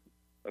 remember,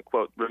 a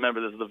quote,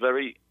 remember this is a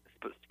very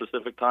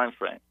specific time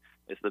frame.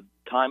 It's the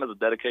time of the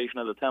dedication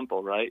of the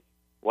temple, right?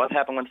 What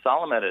happened when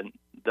Solomon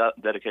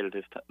dedicated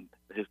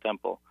his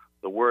temple?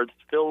 The words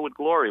 "filled with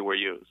glory" were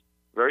used.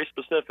 Very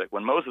specific.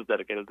 When Moses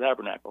dedicated the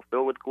tabernacle,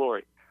 filled with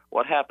glory.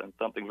 What happened?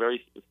 Something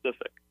very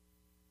specific.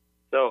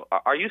 So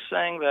are you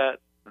saying that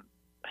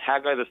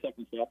Haggai, the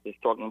second chapter, is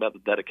talking about the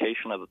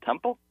dedication of the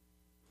temple?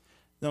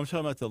 No, I'm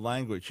talking about the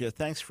language. Yeah,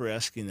 thanks for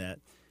asking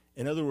that.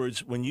 In other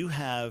words, when you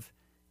have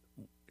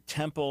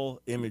temple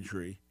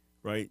imagery,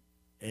 right,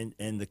 and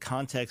the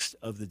context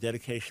of the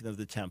dedication of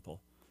the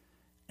temple,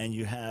 and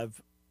you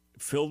have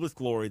filled with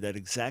glory, that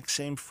exact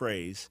same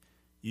phrase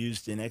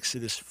used in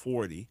Exodus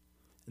 40,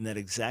 and that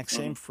exact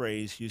same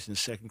phrase used in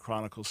 2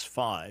 Chronicles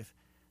 5,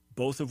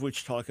 both of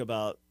which talk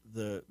about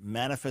the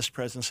manifest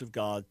presence of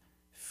God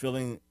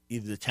filling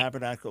either the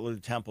tabernacle or the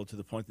temple to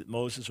the point that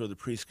Moses or the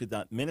priest could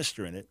not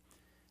minister in it,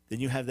 then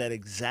you have that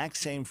exact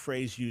same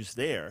phrase used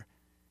there,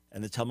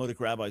 and the Talmudic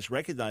rabbis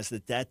recognize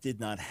that that did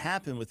not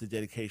happen with the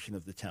dedication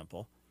of the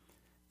temple.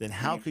 Then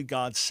how could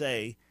God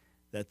say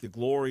that the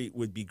glory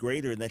would be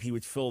greater and that he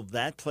would fill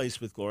that place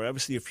with glory?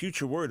 Obviously, a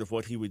future word of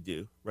what he would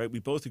do, right? We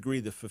both agree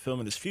the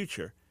fulfillment is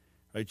future,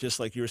 right? Just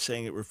like you're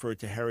saying it referred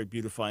to Herod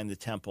beautifying the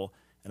temple,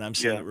 and I'm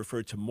saying it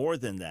referred to more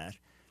than that.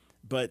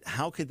 But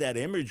how could that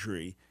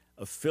imagery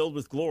of filled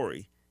with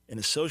glory in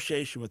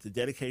association with the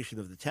dedication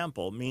of the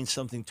temple mean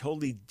something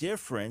totally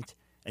different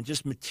and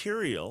just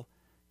material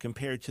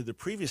compared to the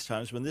previous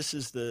times when this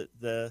is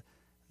the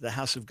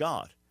house of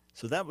God?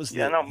 So that was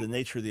the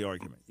nature of the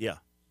argument. Yeah.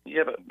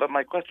 Yeah, but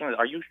my question is,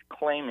 are you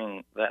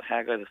claiming that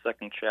Haggai, the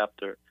second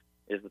chapter,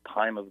 is the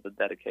time of the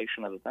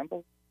dedication of the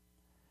temple?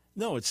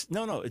 No, it's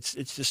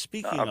just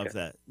speaking of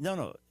that.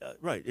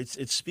 Right.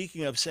 It's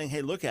speaking of saying,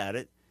 hey, look at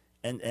it,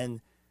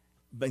 and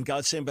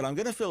God's saying, but I'm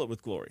going to fill it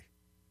with glory.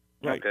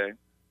 Right. Okay,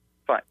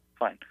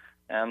 fine.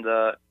 And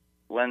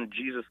when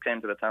Jesus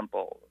came to the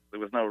temple, there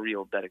was no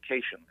real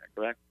dedication there,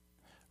 correct?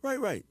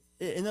 Right.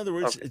 In other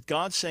words,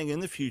 God's saying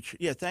in the future.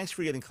 Yeah, thanks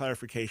for getting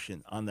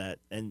clarification on that,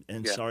 and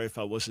sorry if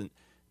I wasn't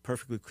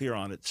perfectly clear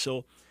on it.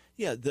 So,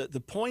 yeah,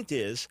 the point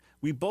is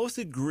we both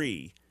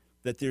agree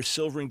that there's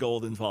silver and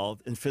gold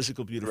involved in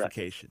physical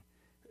beautification.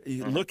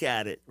 You look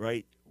at it,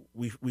 right?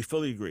 We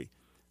fully agree.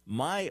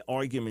 My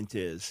argument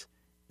is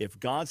if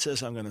God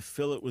says I'm going to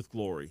fill it with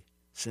glory,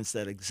 since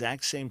that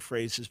exact same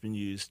phrase has been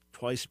used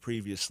twice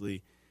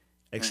previously,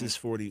 Exodus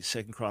 40,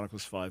 2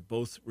 Chronicles 5,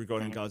 both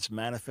regarding God's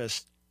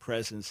manifest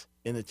presence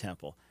in the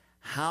temple,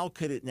 how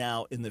could it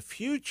now in the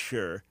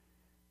future,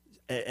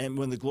 and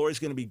when the glory is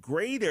going to be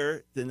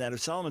greater than that of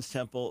Solomon's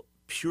temple,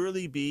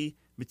 purely be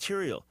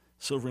material,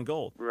 silver and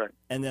gold? Right.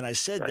 And then I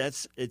said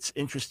it's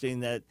interesting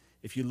that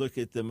if you look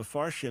at the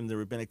Mefarshim, the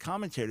rabbinic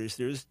commentators,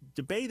 there's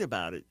debate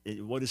about it.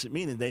 What does it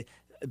mean? And they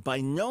by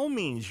no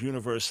means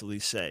universally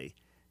say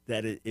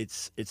that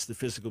it's the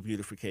physical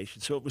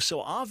beautification. So it was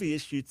so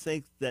obvious you'd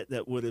think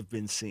that would have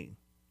been seen.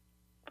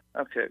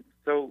 Okay.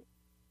 So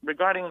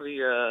regarding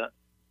the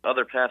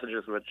other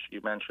passages which you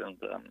mentioned,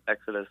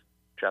 Exodus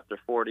chapter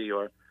 40,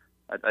 or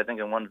I think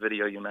in one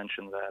video you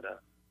mentioned that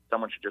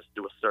someone should just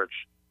do a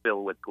search,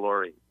 fill with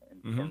glory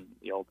in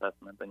the Old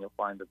Testament, and you'll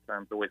find the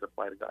terms always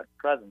apply to God's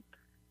presence.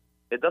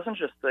 It doesn't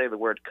just say the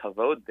word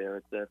kavod there.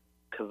 It says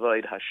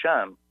kavod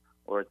Hashem,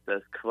 or it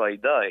says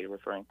kvaydai,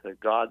 referring to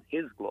God,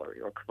 His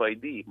glory, or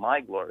kvaydi,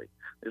 my glory.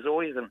 There's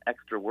always an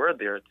extra word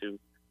there to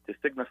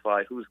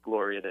signify whose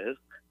glory it is.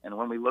 And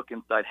when we look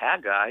inside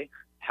Haggai,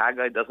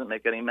 Haggai doesn't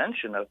make any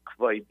mention of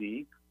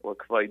kvaydi or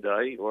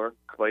kvaydai or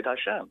kvayd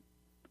Hashem.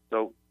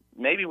 So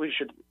maybe we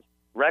should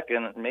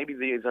reckon maybe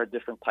these are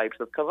different types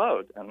of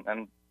kavod.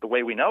 And the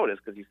way we know it is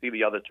because you see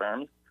the other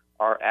terms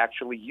are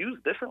actually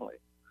used differently.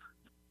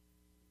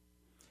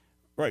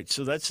 Right,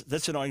 so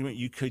that's an argument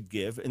you could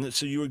give. And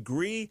so you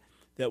agree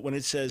that when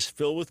it says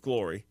fill with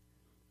glory,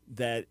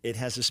 that it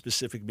has a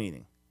specific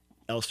meaning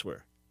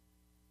elsewhere?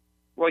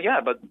 Well,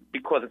 yeah, but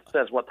because it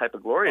says what type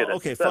of glory it is.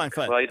 Okay, fine.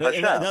 But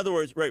in other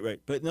words, right.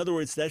 But in other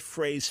words, that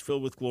phrase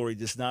 "filled with glory"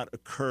 does not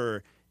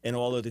occur in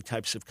all other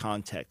types of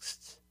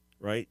contexts,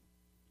 right?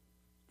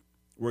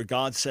 Where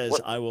God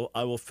says, "I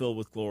will fill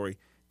with glory,"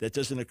 that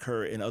doesn't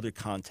occur in other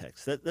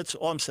contexts. That's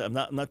all I'm saying.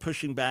 I'm not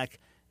pushing back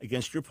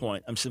against your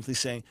point. I'm simply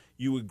saying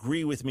you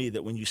agree with me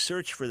that when you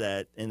search for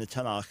that in the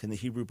Tanakh, in the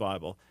Hebrew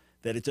Bible,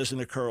 that it doesn't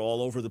occur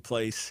all over the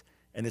place,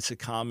 and it's a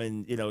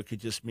common, it could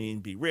just mean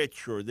be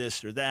rich or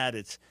this or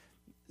that.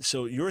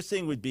 So your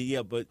thing would be,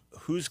 yeah, but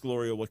whose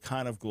glory or what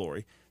kind of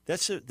glory?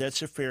 That's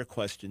a fair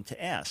question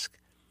to ask.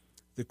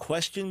 The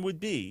question would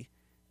be,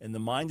 in the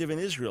mind of an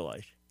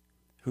Israelite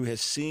who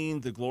has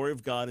seen the glory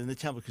of God in the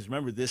temple, because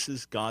remember, this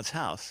is God's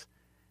house,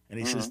 and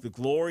he says the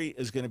glory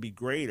is going to be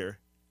greater,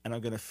 and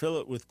I'm going to fill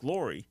it with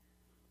glory.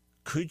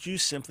 Could you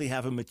simply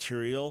have a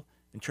material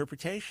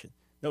interpretation?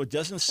 No, it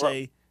doesn't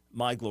say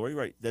my glory,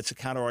 right? That's a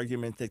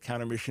counter-argument that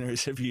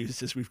counter-missionaries have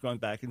used as we've gone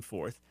back and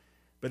forth.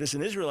 But as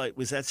an Israelite,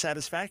 was that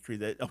satisfactory?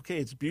 That, okay,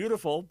 it's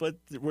beautiful, but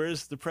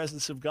where's the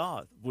presence of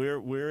God?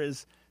 Where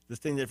is the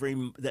thing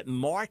that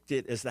marked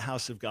it as the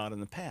house of God in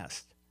the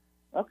past?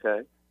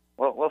 Okay.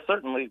 Well,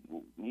 certainly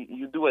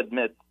you do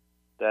admit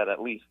that at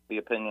least the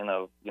opinion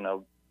of,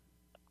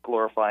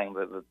 glorifying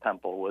the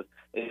temple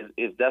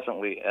is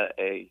definitely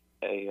a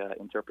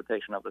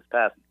interpretation of this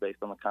passage based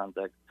on the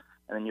context.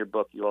 And in your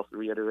book, you also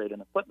reiterate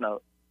in a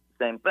footnote,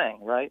 same thing,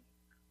 right?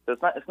 So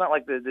it's not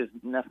like there's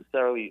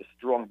necessarily a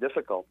strong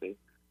difficulty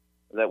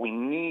that we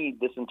need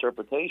this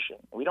interpretation.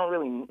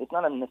 It's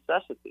not a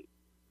necessity.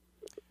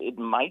 It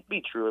might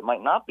be true, it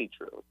might not be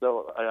true.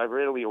 So I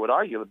really would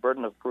argue the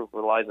burden of proof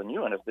relies on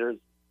you, and if there's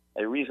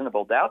a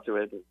reasonable doubt to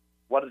it,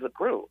 what does it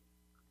prove?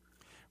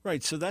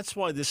 Right, so that's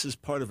why this is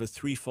part of a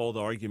threefold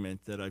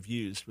argument that I've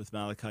used with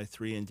Malachi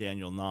 3 and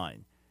Daniel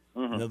 9.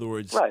 In other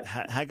words,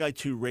 Haggai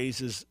 2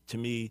 raises to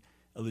me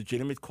a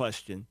legitimate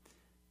question.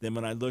 Then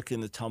when I look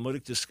in the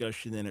Talmudic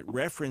discussion and it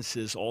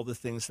references all the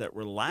things that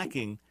were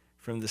lacking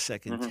from the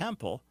second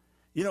temple,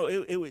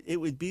 it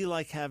would be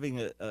like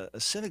having a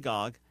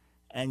synagogue,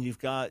 and you've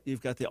got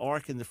the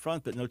ark in the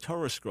front but no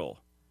Torah scroll.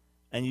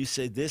 And you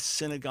say this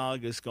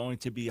synagogue is going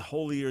to be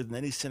holier than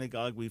any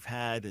synagogue we've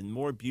had and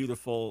more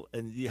beautiful,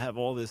 and you have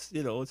all this,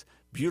 it's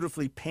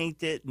beautifully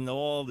painted and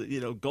all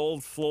the,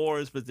 gold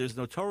floors, but there's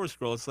no Torah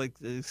scroll. It's like,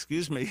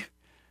 excuse me,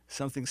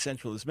 something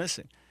central is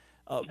missing.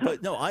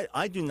 But no,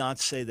 I do not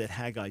say that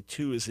Haggai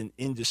 2 is an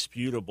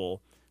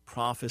indisputable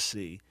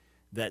prophecy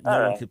that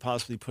no one could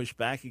possibly push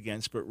back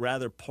against, but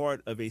rather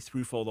part of a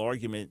threefold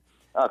argument.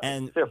 Okay,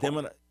 and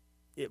then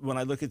when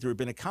I look at the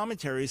rabbinic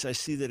commentaries, I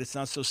see that it's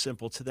not so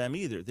simple to them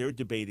either. They're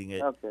debating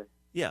it. Okay.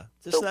 Yeah.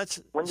 So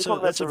that's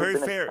a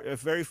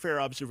very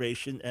fair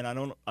observation, and I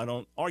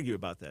don't argue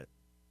about that.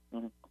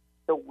 Mm-hmm.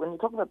 So when you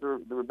talk about the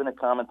rabbinic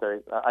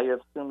commentaries, I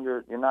assume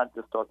you're not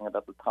just talking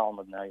about the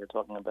Talmud now. You're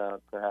talking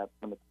about perhaps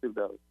the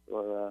Metzudos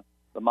or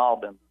the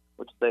Malbim,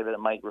 which say that it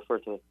might refer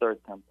to the third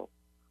temple.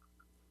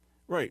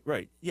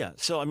 Right. Yeah.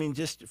 So,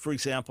 just for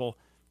example,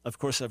 of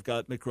course, I've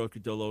got Mikro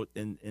Gedolot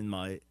in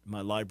my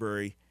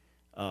library,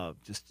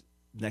 just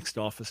next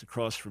office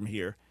across from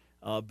here.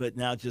 But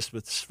now just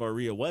with the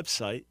Svaria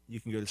website, you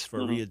can go to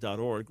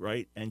svaria.org,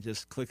 right, and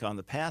just click on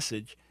the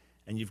passage,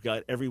 and you've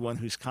got everyone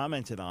who's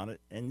commented on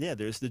it. And, yeah,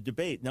 there's the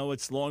debate. No,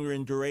 it's longer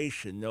in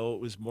duration. No, it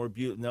was more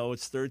beautiful. No,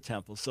 it's third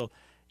temple. So,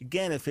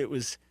 again,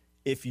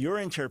 if your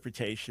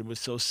interpretation was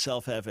so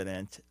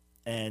self-evident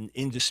and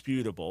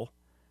indisputable,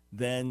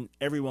 then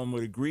everyone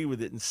would agree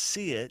with it and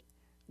see it,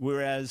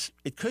 whereas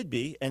it could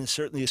be, and it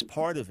certainly is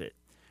part of it.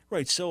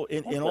 Right. So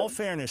in all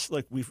fairness,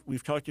 look,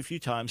 we've talked a few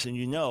times, and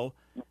you know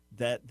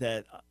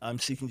that I'm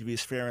seeking to be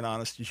as fair and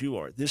honest as you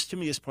are. This, to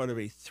me, is part of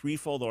a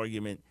threefold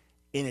argument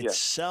in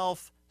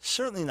itself,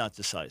 certainly not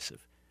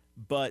decisive,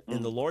 but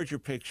in the larger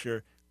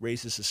picture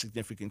raises a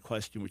significant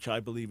question, which I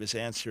believe is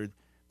answered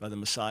by the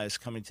Messiah's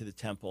coming to the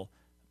temple,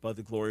 by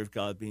the glory of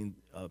God being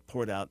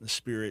poured out in the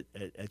Spirit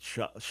at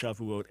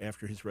Shavuot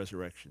after his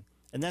resurrection.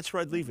 And that's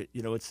where I'd leave it.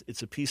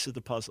 It's a piece of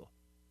the puzzle.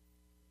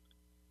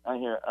 I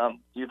hear.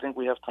 Do you think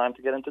we have time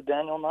to get into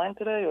Daniel 9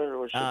 today,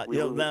 or should we?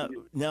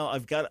 No. I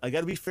got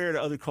to be fair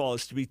to other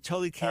callers. To be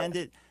totally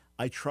candid,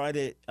 I try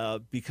to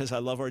because I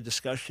love our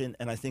discussion,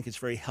 and I think it's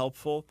very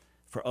helpful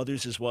for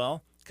others as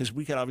well. Because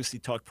we can obviously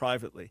talk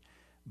privately,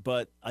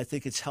 but I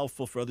think it's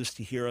helpful for others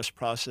to hear us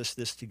process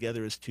this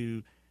together as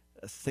two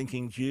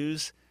thinking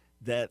Jews,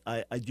 that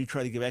I do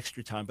try to give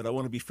extra time, but I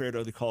want to be fair to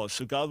other callers.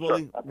 So God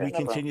willing, Okay, we no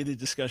problem. continue the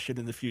discussion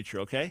in the future,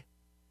 okay?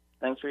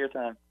 Thanks for your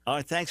time. All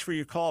right, thanks for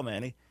your call,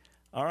 Manny.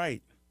 All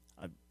right,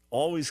 I'm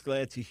always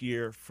glad to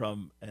hear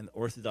from an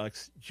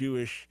Orthodox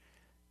Jewish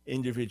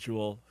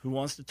individual who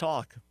wants to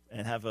talk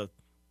and have a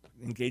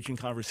engaging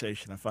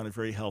conversation. I find it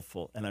very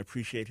helpful, and I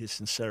appreciate his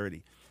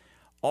sincerity.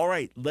 All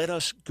right, let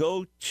us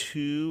go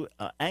to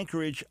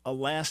Anchorage,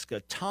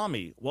 Alaska.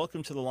 Tommy,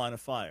 welcome to the Line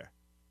of Fire.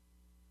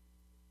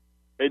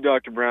 Hey,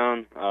 Dr.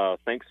 Brown.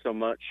 Thanks so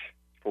much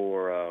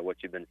for what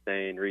you've been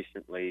saying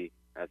recently.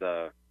 As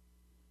a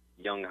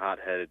young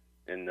hothead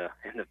in the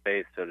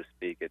faith, so to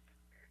speak, it's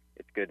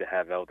good to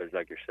have elders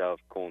like yourself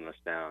cooling us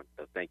down.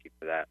 So thank you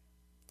for that.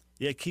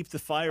 Yeah, keep the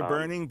fire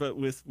burning, but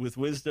with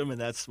wisdom, and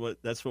that's what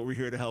we're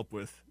here to help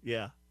with.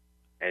 Yeah.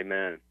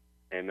 Amen.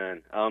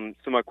 Amen.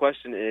 So my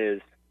question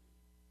is,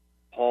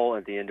 Paul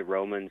at the end of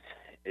Romans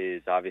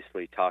is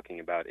obviously talking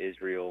about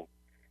Israel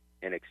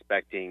and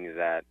expecting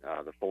that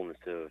the fullness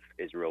of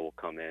Israel will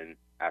come in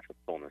after the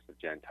fullness of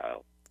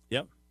Gentiles.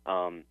 Yep.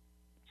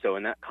 So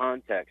in that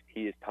context,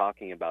 he is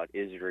talking about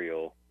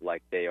Israel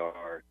like they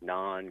are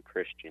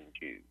non-Christian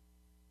Jews.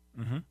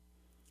 Mm-hmm.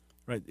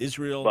 Right.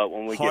 Israel, But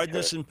when we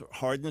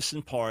hardness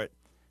in part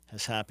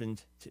has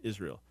happened to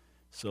Israel.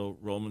 So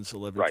Romans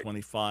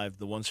 11:25,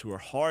 the ones who are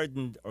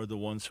hardened are the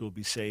ones who will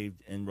be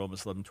saved in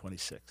Romans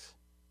 11:26.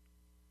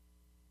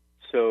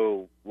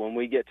 So when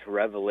we get to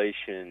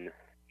Revelation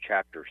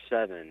chapter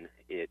 7,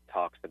 it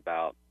talks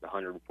about the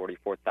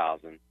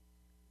 144,000,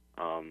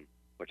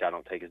 which I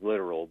don't take as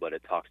literal, but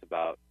it talks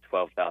about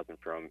 12,000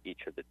 from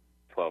each of the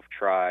 12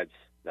 tribes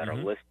that are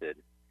listed.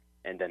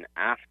 And then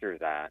after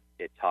that,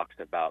 it talks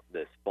about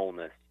this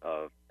fullness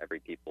of every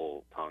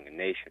people, tongue, and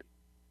nation.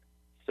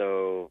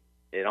 So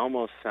it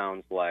almost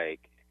sounds like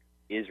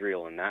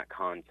Israel in that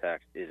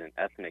context isn't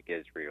ethnic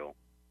Israel.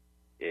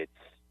 It's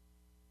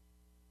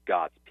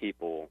God's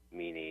people,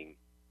 meaning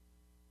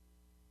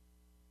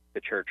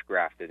the church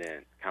grafted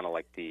in, kind of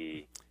like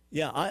the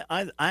Yeah,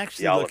 I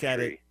actually olive look at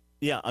tree. it.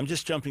 Yeah, I'm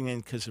just jumping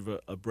in because of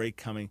a break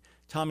coming.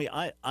 Tommy,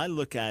 I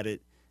look at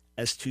it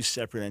as two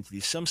separate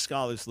entities. Some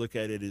scholars look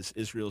at it as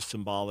Israel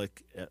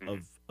symbolic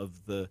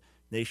of the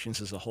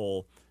nations as a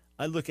whole.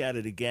 I look at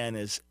it again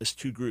as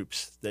two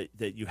groups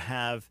that you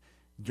have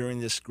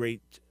during this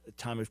great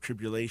time of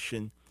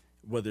tribulation,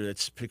 whether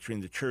it's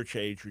picturing the church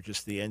age or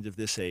just the end of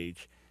this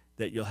age,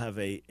 that you'll have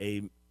a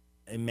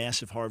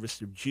massive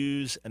harvest of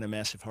Jews and a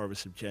massive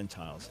harvest of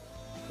Gentiles.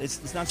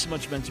 It's not so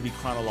much meant to be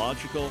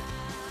chronological,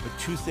 but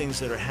two things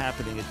that are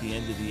happening at the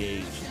end of the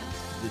age.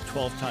 The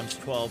 12 times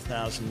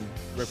 12,000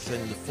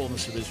 representing the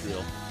fullness of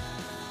Israel,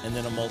 and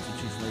then a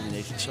multitude from every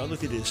nation. So I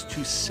look at it as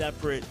two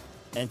separate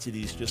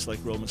entities, just like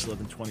Romans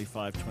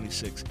 11:25,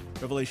 26.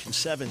 Revelation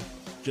 7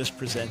 just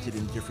presented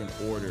in different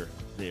order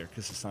there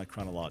because it's not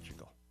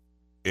chronological.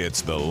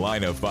 It's The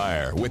Line of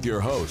Fire with your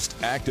host,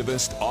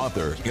 activist,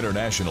 author,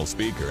 international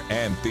speaker,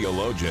 and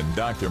theologian,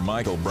 Dr.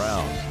 Michael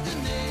Brown.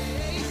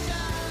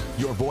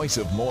 Your voice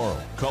of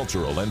moral,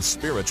 cultural, and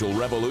spiritual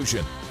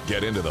revolution.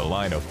 Get into The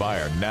Line of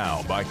Fire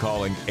now by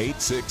calling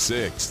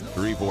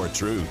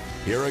 866-34-TRUTH.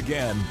 Here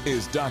again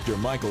is Dr.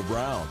 Michael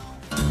Brown.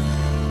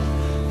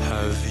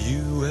 Have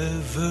you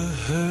ever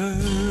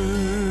heard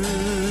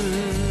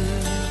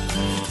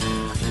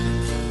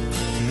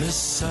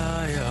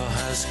Messiah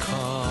has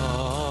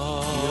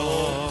come? The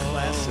old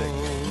classic,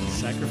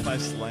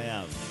 Sacrifice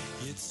Lamb.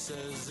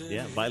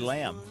 Yeah, by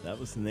Lamb. That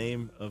was the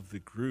name of the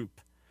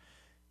group.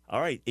 All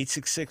right,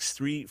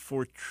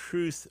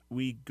 866-34-TRUTH.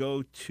 We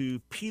go to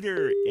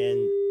Peter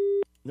and...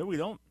 No, we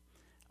don't.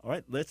 All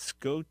right, let's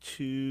go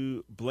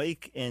to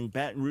Blake in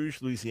Baton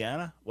Rouge,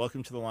 Louisiana.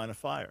 Welcome to the Line of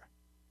Fire.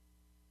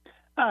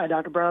 Hi,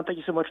 Dr. Brown. Thank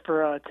you so much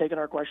for taking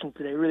our questions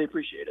today. Really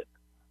appreciate it.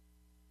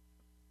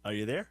 Are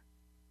you there?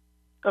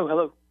 Oh,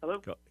 hello.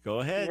 Hello. Go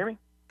ahead. Can you hear me?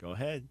 Go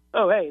ahead.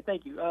 Oh, hey,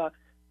 thank you.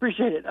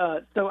 Appreciate it.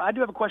 So I do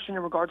have a question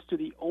in regards to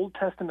the Old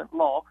Testament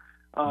law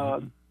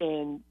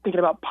and thinking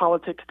about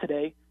politics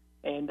today,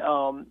 and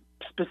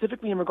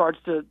specifically in regards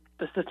to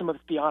the system of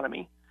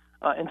theonomy.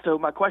 And so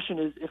my question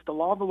is, if the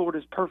law of the Lord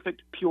is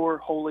perfect, pure,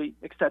 holy,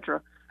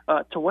 etc.,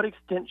 to what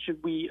extent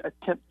should we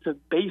attempt to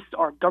base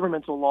our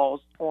governmental laws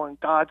on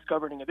God's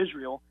governing of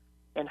Israel,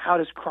 and how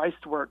does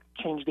Christ's work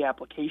change the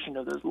application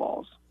of those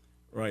laws?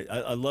 Right.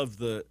 I love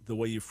the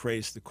way you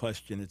phrased the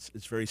question.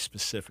 It's very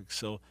specific.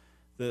 So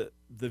the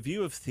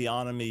view of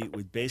theonomy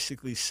would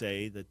basically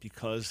say that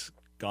because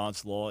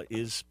God's law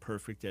is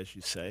perfect, as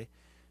you say,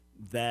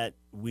 that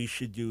we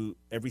should do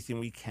everything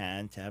we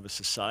can to have a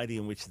society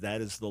in which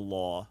that is the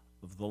law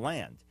of the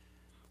land.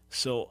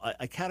 So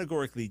I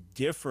categorically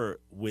differ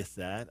with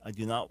that. I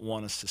do not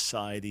want a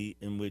society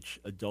in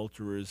which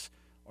adulterers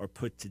are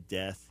put to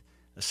death,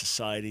 a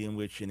society in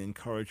which an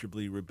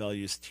incorrigibly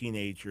rebellious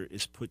teenager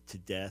is put to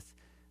death,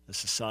 a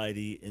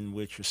society in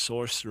which a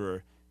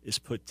sorcerer is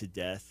put to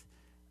death.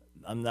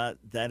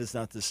 That is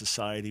not the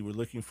society we're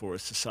looking for, a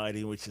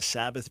society in which a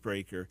Sabbath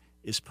breaker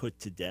is put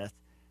to death,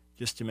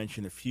 just to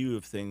mention a few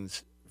of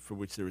things for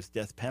which there was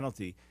death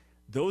penalty,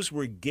 those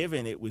were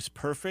given. It was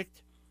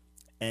perfect,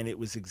 and it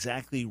was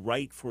exactly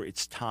right for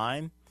its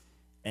time,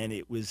 and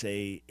it was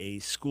a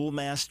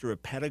schoolmaster, a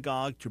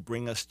pedagogue to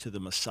bring us to the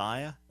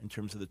Messiah in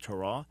terms of the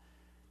Torah.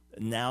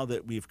 Now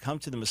that we've come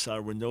to the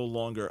Messiah, we're no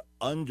longer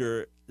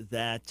under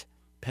that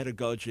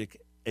pedagogic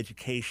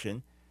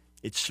education.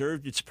 It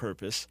served its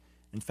purpose.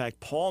 In fact,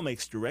 Paul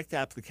makes direct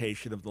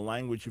application of the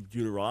language of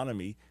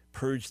Deuteronomy,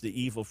 purge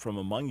the evil from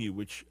among you,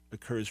 which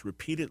occurs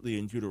repeatedly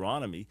in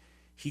Deuteronomy.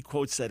 He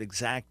quotes that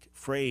exact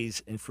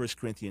phrase in 1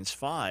 Corinthians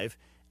 5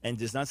 and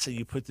does not say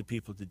you put the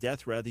people to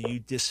death, rather you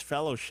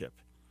disfellowship.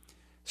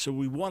 So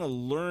we want to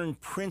learn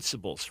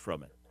principles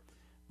from it.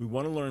 We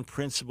want to learn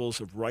principles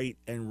of right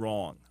and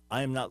wrong.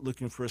 I am not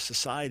looking for a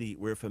society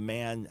where if a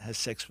man has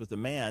sex with a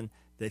man,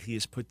 that he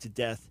is put to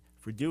death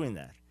for doing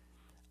that.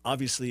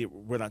 Obviously,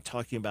 we're not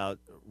talking about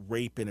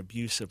rape and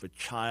abuse of a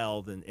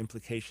child and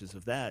implications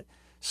of that.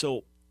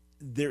 So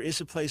there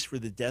is a place for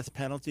the death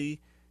penalty.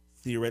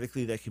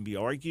 Theoretically, that can be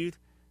argued.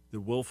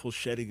 The willful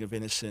shedding of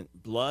innocent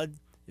blood.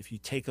 If you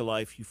take a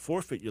life, you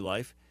forfeit your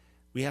life.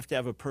 We have to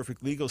have a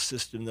perfect legal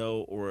system,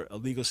 though, or a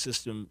legal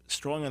system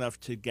strong enough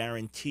to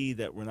guarantee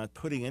that we're not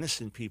putting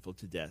innocent people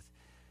to death.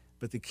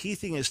 But the key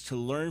thing is to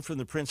learn from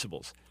the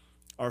principles.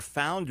 Our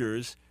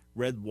founders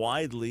read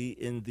widely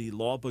in the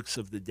law books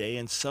of the day,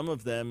 and some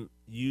of them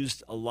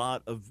used a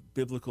lot of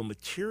biblical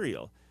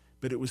material,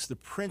 but it was the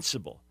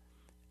principle.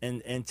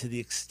 And to the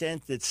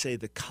extent that, say,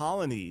 the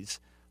colonies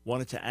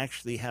wanted to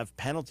actually have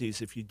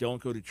penalties if you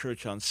don't go to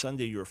church on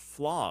Sunday, you're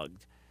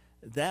flogged,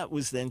 that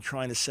was then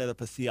trying to set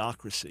up a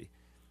theocracy.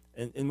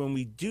 And when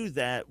we do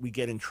that, we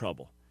get in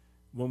trouble.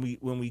 When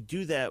we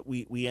do that,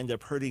 we end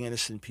up hurting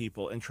innocent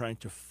people and trying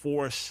to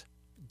force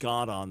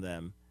God on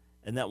them,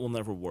 and that will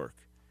never work.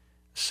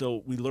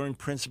 So we learn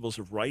principles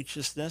of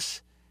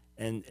righteousness,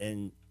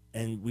 and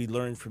we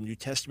learn from New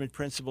Testament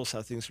principles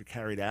how things are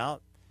carried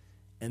out,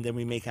 and then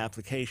we make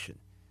application.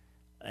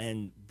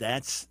 And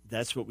that's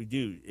what we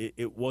do.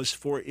 It was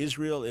for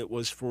Israel. It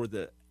was for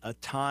a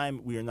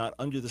time. We are not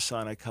under the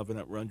Sinai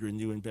covenant. We're under a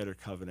new and better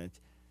covenant.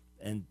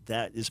 And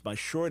that is my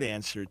short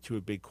answer to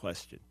a big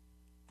question.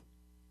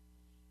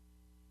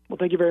 Well,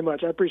 thank you very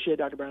much. I appreciate it,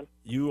 Dr. Brown.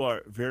 You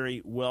are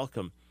very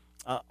welcome.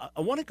 I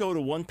want to go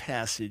to one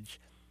passage,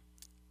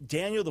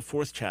 Daniel, the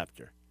 4th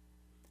chapter.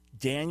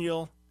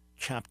 Daniel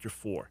chapter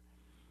 4.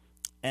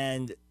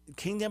 And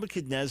King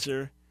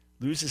Nebuchadnezzar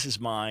loses his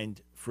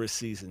mind for a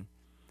season,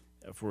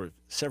 for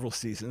several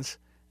seasons.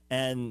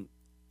 And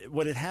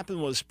what had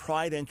happened was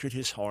pride entered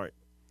his heart.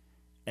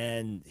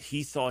 And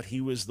he thought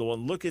he was the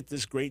one. Look at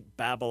this great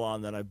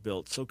Babylon that I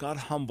built. So God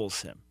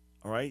humbles him,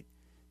 all right?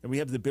 And we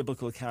have the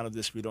biblical account of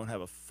this. We don't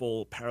have a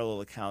full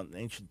parallel account in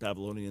ancient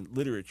Babylonian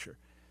literature.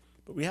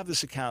 But we have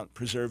this account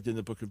preserved in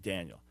the book of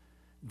Daniel.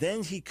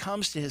 Then he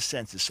comes to his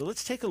senses. So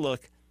let's take a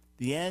look,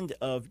 the end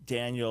of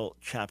Daniel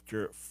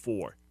chapter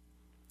 4.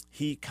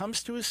 He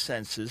comes to his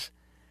senses,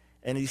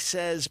 and he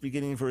says,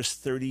 beginning in verse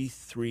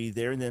 33,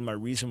 there and then my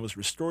reason was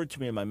restored to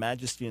me, and my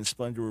majesty and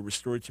splendor were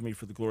restored to me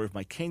for the glory of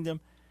my kingdom.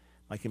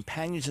 My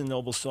companions and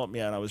nobles sought me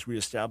out, and I was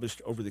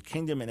reestablished over the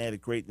kingdom, and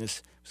added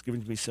greatness was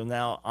given to me. So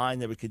now I,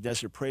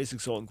 Nebuchadnezzar, praise,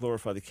 exalt, and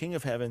glorify the King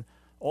of heaven,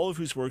 all of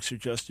whose works are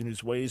just and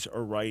whose ways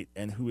are right,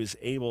 and who is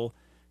able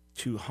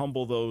to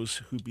humble those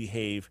who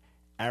behave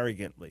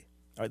arrogantly.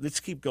 All right, let's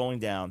keep going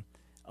down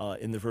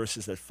in the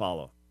verses that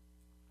follow.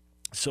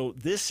 So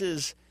this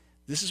is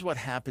what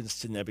happens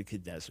to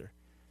Nebuchadnezzar.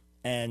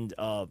 And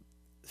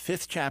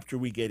 5th chapter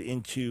we get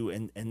into,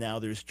 and now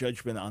there's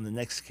judgment on the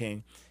next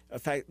king. In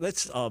fact,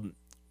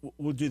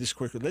 we'll do this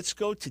quickly. Let's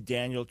go to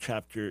Daniel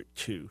chapter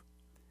 2.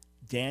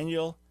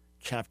 Daniel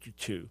chapter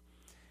 2.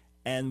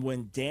 And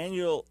when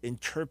Daniel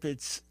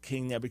interprets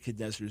King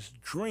Nebuchadnezzar's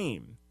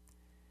dream,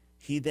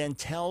 he then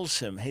tells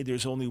him, hey,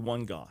 there's only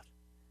one God.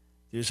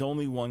 There's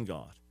only one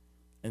God.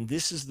 And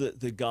this is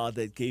the God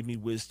that gave me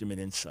wisdom and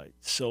insight.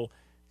 So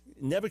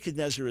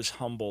Nebuchadnezzar is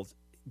humbled.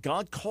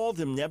 God called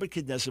him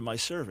Nebuchadnezzar, my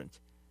servant.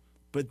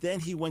 But then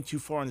he went too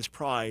far in his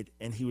pride,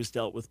 and he was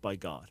dealt with by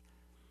God.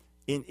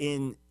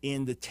 In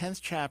the 10th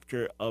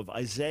chapter of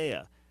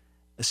Isaiah,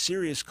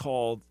 Assyria is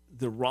called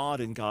the rod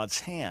in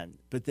God's hand,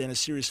 but then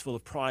Assyria is full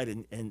of pride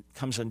and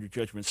comes under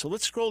judgment. So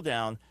let's scroll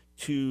down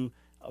to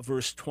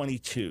verse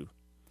 22,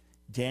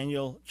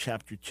 Daniel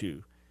chapter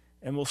 2,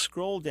 and we'll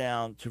scroll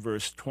down to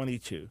verse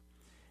 22.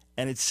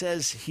 And it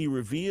says, he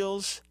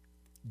reveals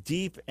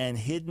deep and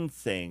hidden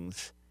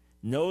things,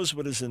 knows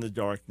what is in the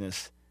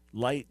darkness,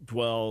 light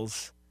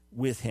dwells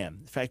with him.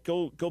 In fact,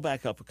 go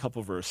back up a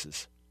couple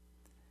verses.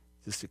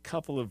 Just a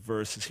couple of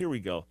verses. Here we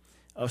go.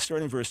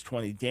 Starting verse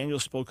 20, Daniel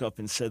spoke up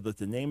and said, let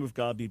the name of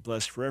God be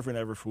blessed forever and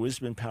ever, for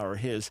wisdom and power are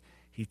his.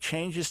 He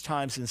changes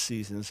times and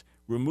seasons,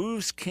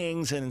 removes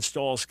kings and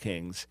installs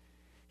kings.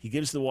 He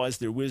gives the wise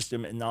their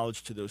wisdom and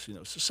knowledge to those who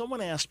know. So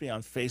someone asked me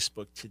on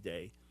Facebook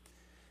today,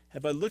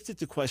 have I looked at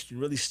the question,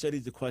 really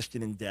studied the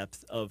question in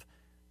depth of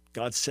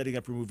God setting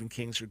up, removing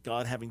kings, or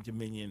God having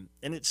dominion?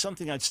 And it's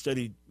something I'd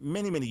studied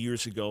many, many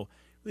years ago,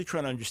 really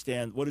trying to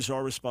understand what is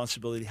our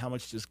responsibility, how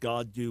much does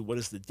God do, what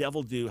does the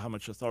devil do, how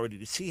much authority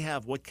does he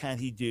have, what can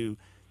he do,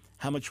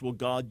 how much will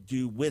God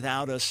do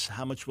without us,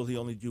 how much will he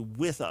only do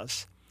with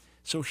us.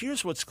 So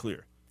here's what's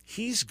clear.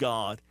 He's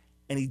God,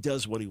 and he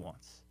does what he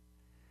wants.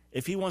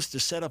 If he wants to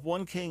set up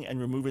one king and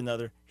remove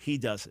another, he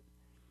does it.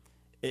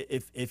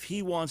 If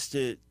he wants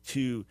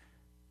to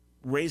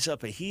raise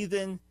up a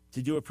heathen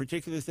to do a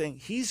particular thing,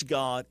 he's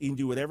God. He can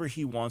do whatever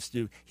he wants to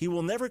do. He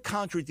will never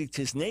contradict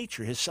his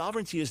nature. His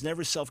sovereignty is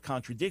never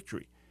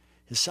self-contradictory.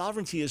 His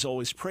sovereignty is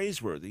always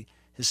praiseworthy.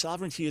 His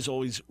sovereignty is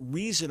always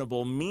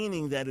reasonable,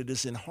 meaning that it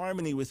is in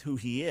harmony with who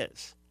he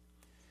is.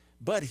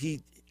 But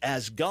he,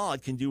 as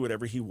God, can do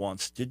whatever he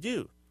wants to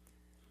do.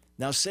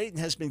 Now, Satan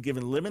has been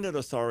given limited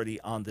authority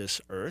on this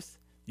earth.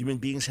 Human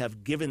beings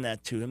have given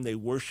that to him. They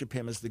worship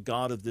him as the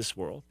God of this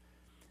world.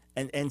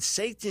 And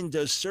Satan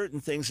does certain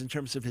things in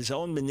terms of his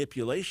own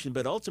manipulation,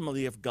 but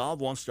ultimately if God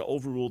wants to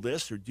overrule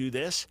this or do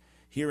this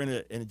here in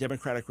a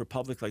democratic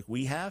republic like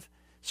we have,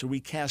 so we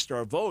cast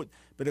our vote.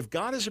 But if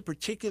God has a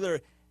particular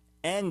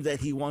end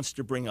that he wants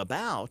to bring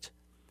about,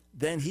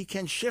 then he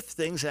can shift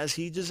things as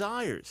he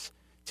desires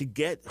to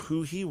get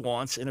who he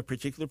wants in a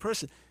particular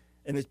person,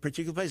 in a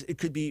particular place. It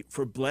could be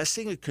for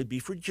blessing, it could be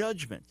for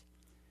judgment.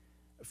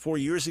 4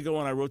 years ago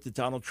when I wrote that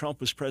Donald Trump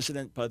was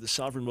president by the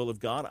sovereign will of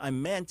God, I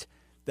meant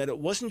that it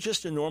wasn't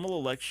just a normal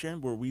election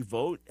where we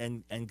vote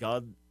and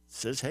God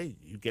says, hey,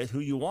 you get who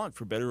you want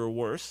for better or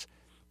worse.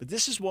 But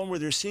this is one where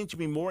there seemed to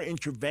be more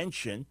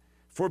intervention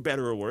for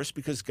better or worse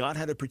because God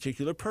had a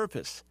particular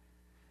purpose.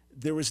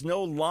 There was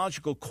no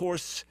logical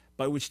course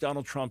by which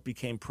Donald Trump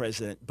became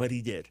president, but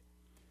he did.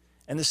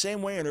 And the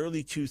same way in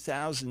early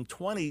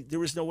 2020, there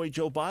was no way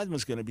Joe Biden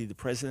was going to be the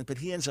president, but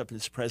he ends up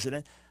as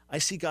president. I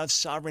see God's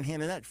sovereign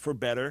hand in that for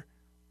better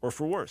or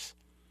for worse.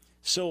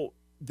 So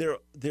they're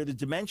the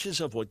dimensions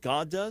of what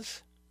God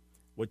does,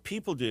 what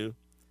people do,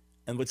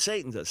 and what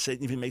Satan does.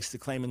 Satan even makes the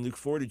claim in Luke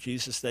 4 to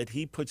Jesus that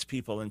he puts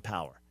people in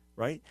power,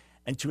 right?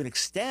 And to an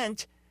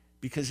extent,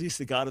 because he's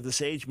the God of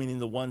this age, meaning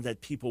the one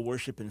that people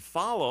worship and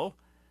follow,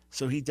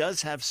 so he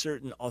does have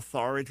certain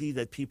authority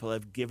that people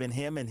have given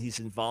him, and he's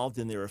involved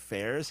in their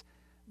affairs.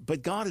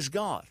 But God is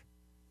God.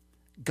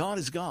 God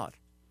is God.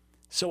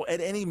 So at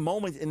any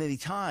moment in any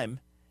time,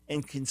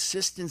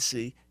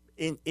 inconsistency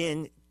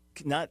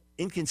not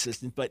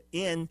inconsistent, but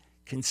in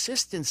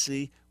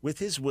consistency with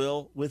his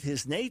will, with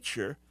his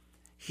nature,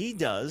 he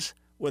does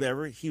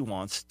whatever he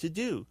wants to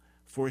do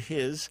for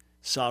his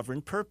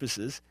sovereign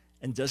purposes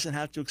and doesn't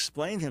have to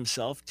explain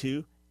himself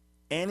to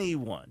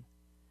anyone.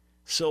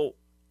 So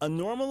a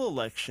normal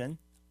election,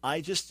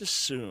 I just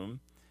assume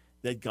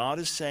that God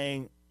is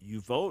saying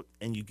you vote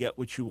and you get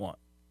what you want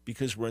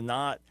because we're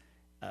not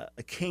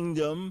a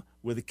kingdom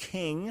with a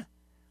king,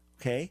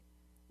 okay?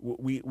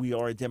 We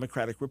are a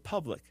democratic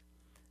republic.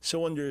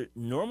 So under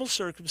normal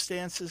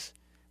circumstances,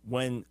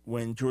 when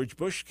George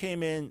Bush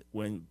came in,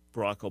 when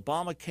Barack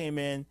Obama came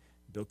in,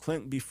 Bill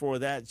Clinton before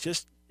that,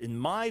 just in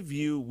my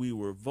view, we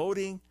were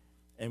voting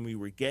and we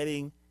were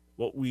getting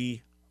what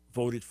we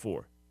voted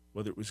for.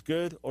 Whether it was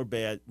good or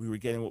bad, we were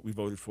getting what we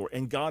voted for.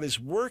 And God is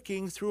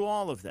working through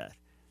all of that.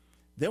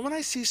 Then when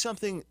I see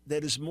something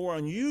that is more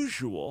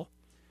unusual,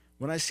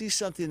 when I see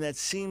something that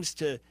seems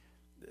to,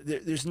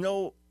 there's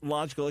no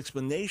logical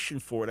explanation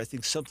for it, I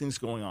think something's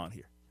going on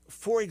here.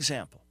 For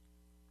example,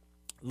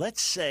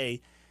 let's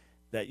say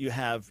that you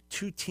have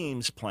two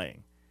teams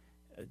playing,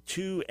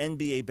 two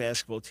NBA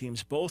basketball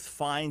teams, both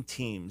fine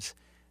teams,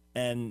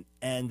 and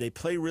they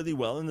play really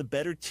well, and the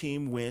better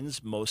team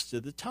wins most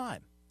of the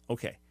time.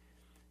 Okay.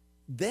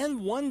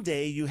 Then one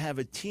day you have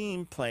a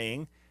team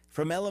playing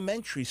from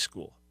elementary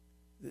school.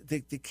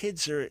 The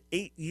kids are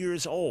 8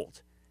 years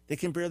old. They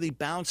can barely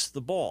bounce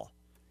the ball.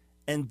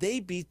 And they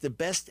beat the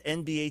best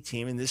NBA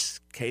team, in this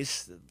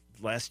case,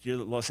 last year,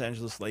 the Los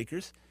Angeles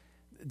Lakers.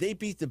 They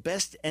beat the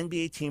best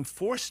NBA team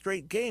 4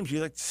 straight games.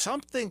 You're like,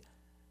 something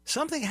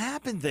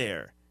happened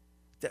there.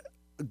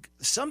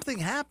 Something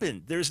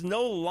happened. There's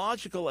no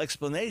logical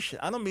explanation.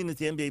 I don't mean that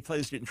the NBA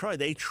players didn't try.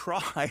 They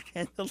tried,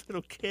 and the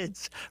little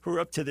kids who were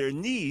up to their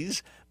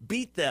knees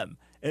beat them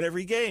in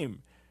every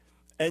game.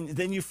 And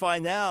then you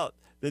find out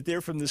that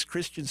they're from this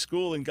Christian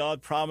school, and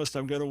God promised,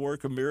 I'm going to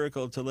work a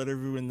miracle to let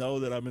everyone know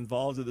that I'm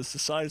involved in this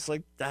society. It's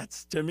like,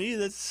 to me,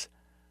 that's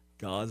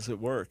God's at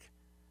work.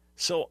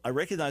 So I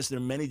recognize there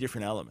are many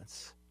different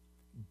elements,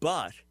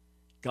 but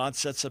God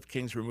sets up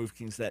kings, remove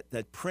kings.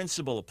 That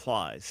principle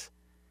applies.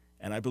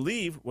 And I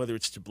believe, whether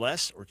it's to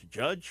bless or to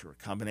judge or a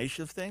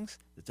combination of things,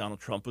 that Donald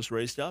Trump was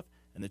raised up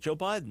and that Joe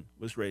Biden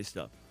was raised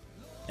up.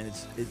 And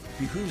it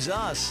behooves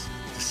us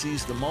to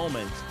seize the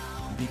moment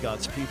and be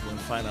God's people and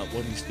find out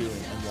what he's doing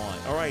and why.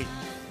 All right,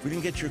 if we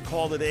didn't get your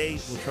call today,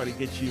 we'll try to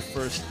get you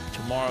first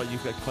tomorrow.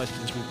 You've got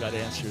questions, we've got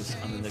answers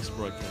on the next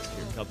broadcast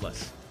here. God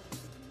bless.